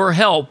with your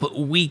help,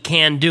 we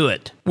can do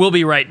it. We'll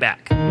be right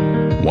back.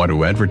 Want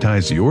to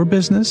advertise your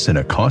business in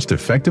a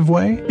cost-effective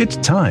way? It's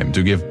time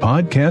to give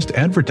podcast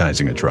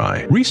advertising a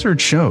try.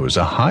 Research shows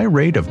a high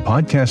rate of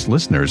podcast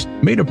listeners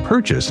made a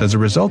purchase as a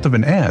result of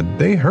an ad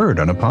they heard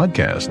on a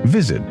podcast.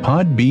 Visit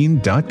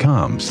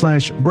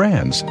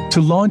podbean.com/brands to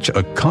launch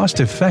a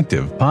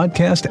cost-effective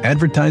podcast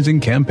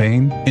advertising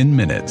campaign in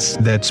minutes.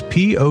 That's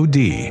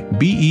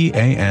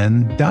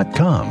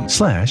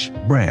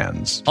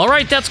podbean.com/brands. All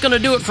right, that's going to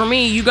do it for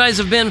me. You guys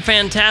have been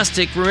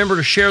fantastic. Remember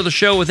to share the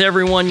show with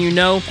everyone you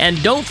know. And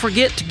don't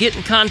forget to get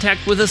in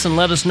contact with us and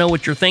let us know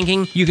what you're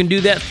thinking. You can do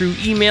that through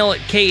email at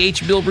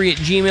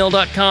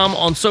khbilbrey@gmail.com,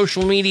 on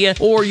social media,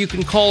 or you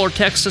can call or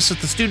text us at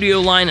the studio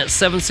line at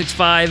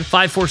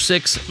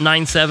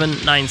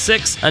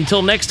 765-546-9796.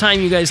 Until next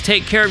time, you guys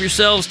take care of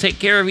yourselves, take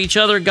care of each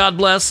other, God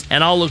bless,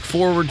 and I'll look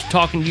forward to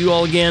talking to you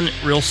all again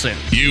real soon.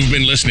 You've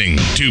been listening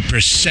to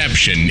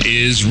Perception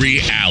is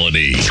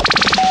Reality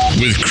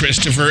with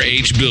Christopher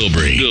H.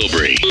 Bilbrey.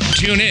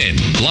 Tune in,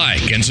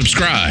 like, and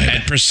subscribe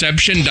at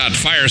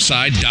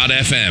perception.fireside.fm.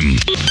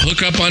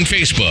 Hook up on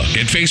Facebook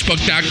at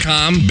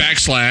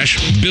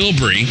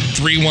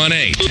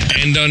facebook.com/Bilbrey318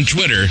 and on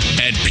Twitter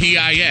at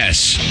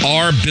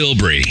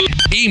PISRBilbrey.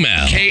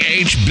 Email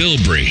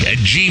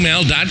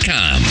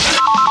khbilbrey@gmail.com.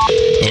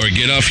 Or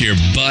get off your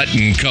butt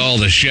and call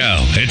the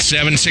show at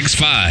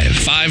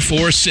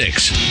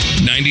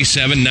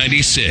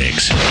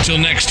 765-546-9796. Till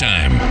next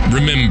time,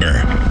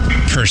 remember,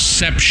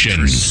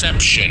 perception is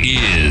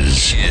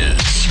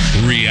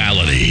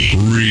reality.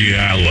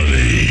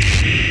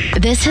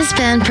 This has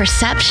been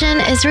Perception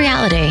is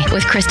Reality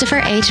with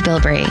Christopher H.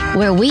 Bilbrey,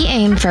 where we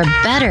aim for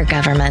better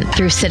government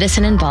through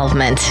citizen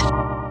involvement.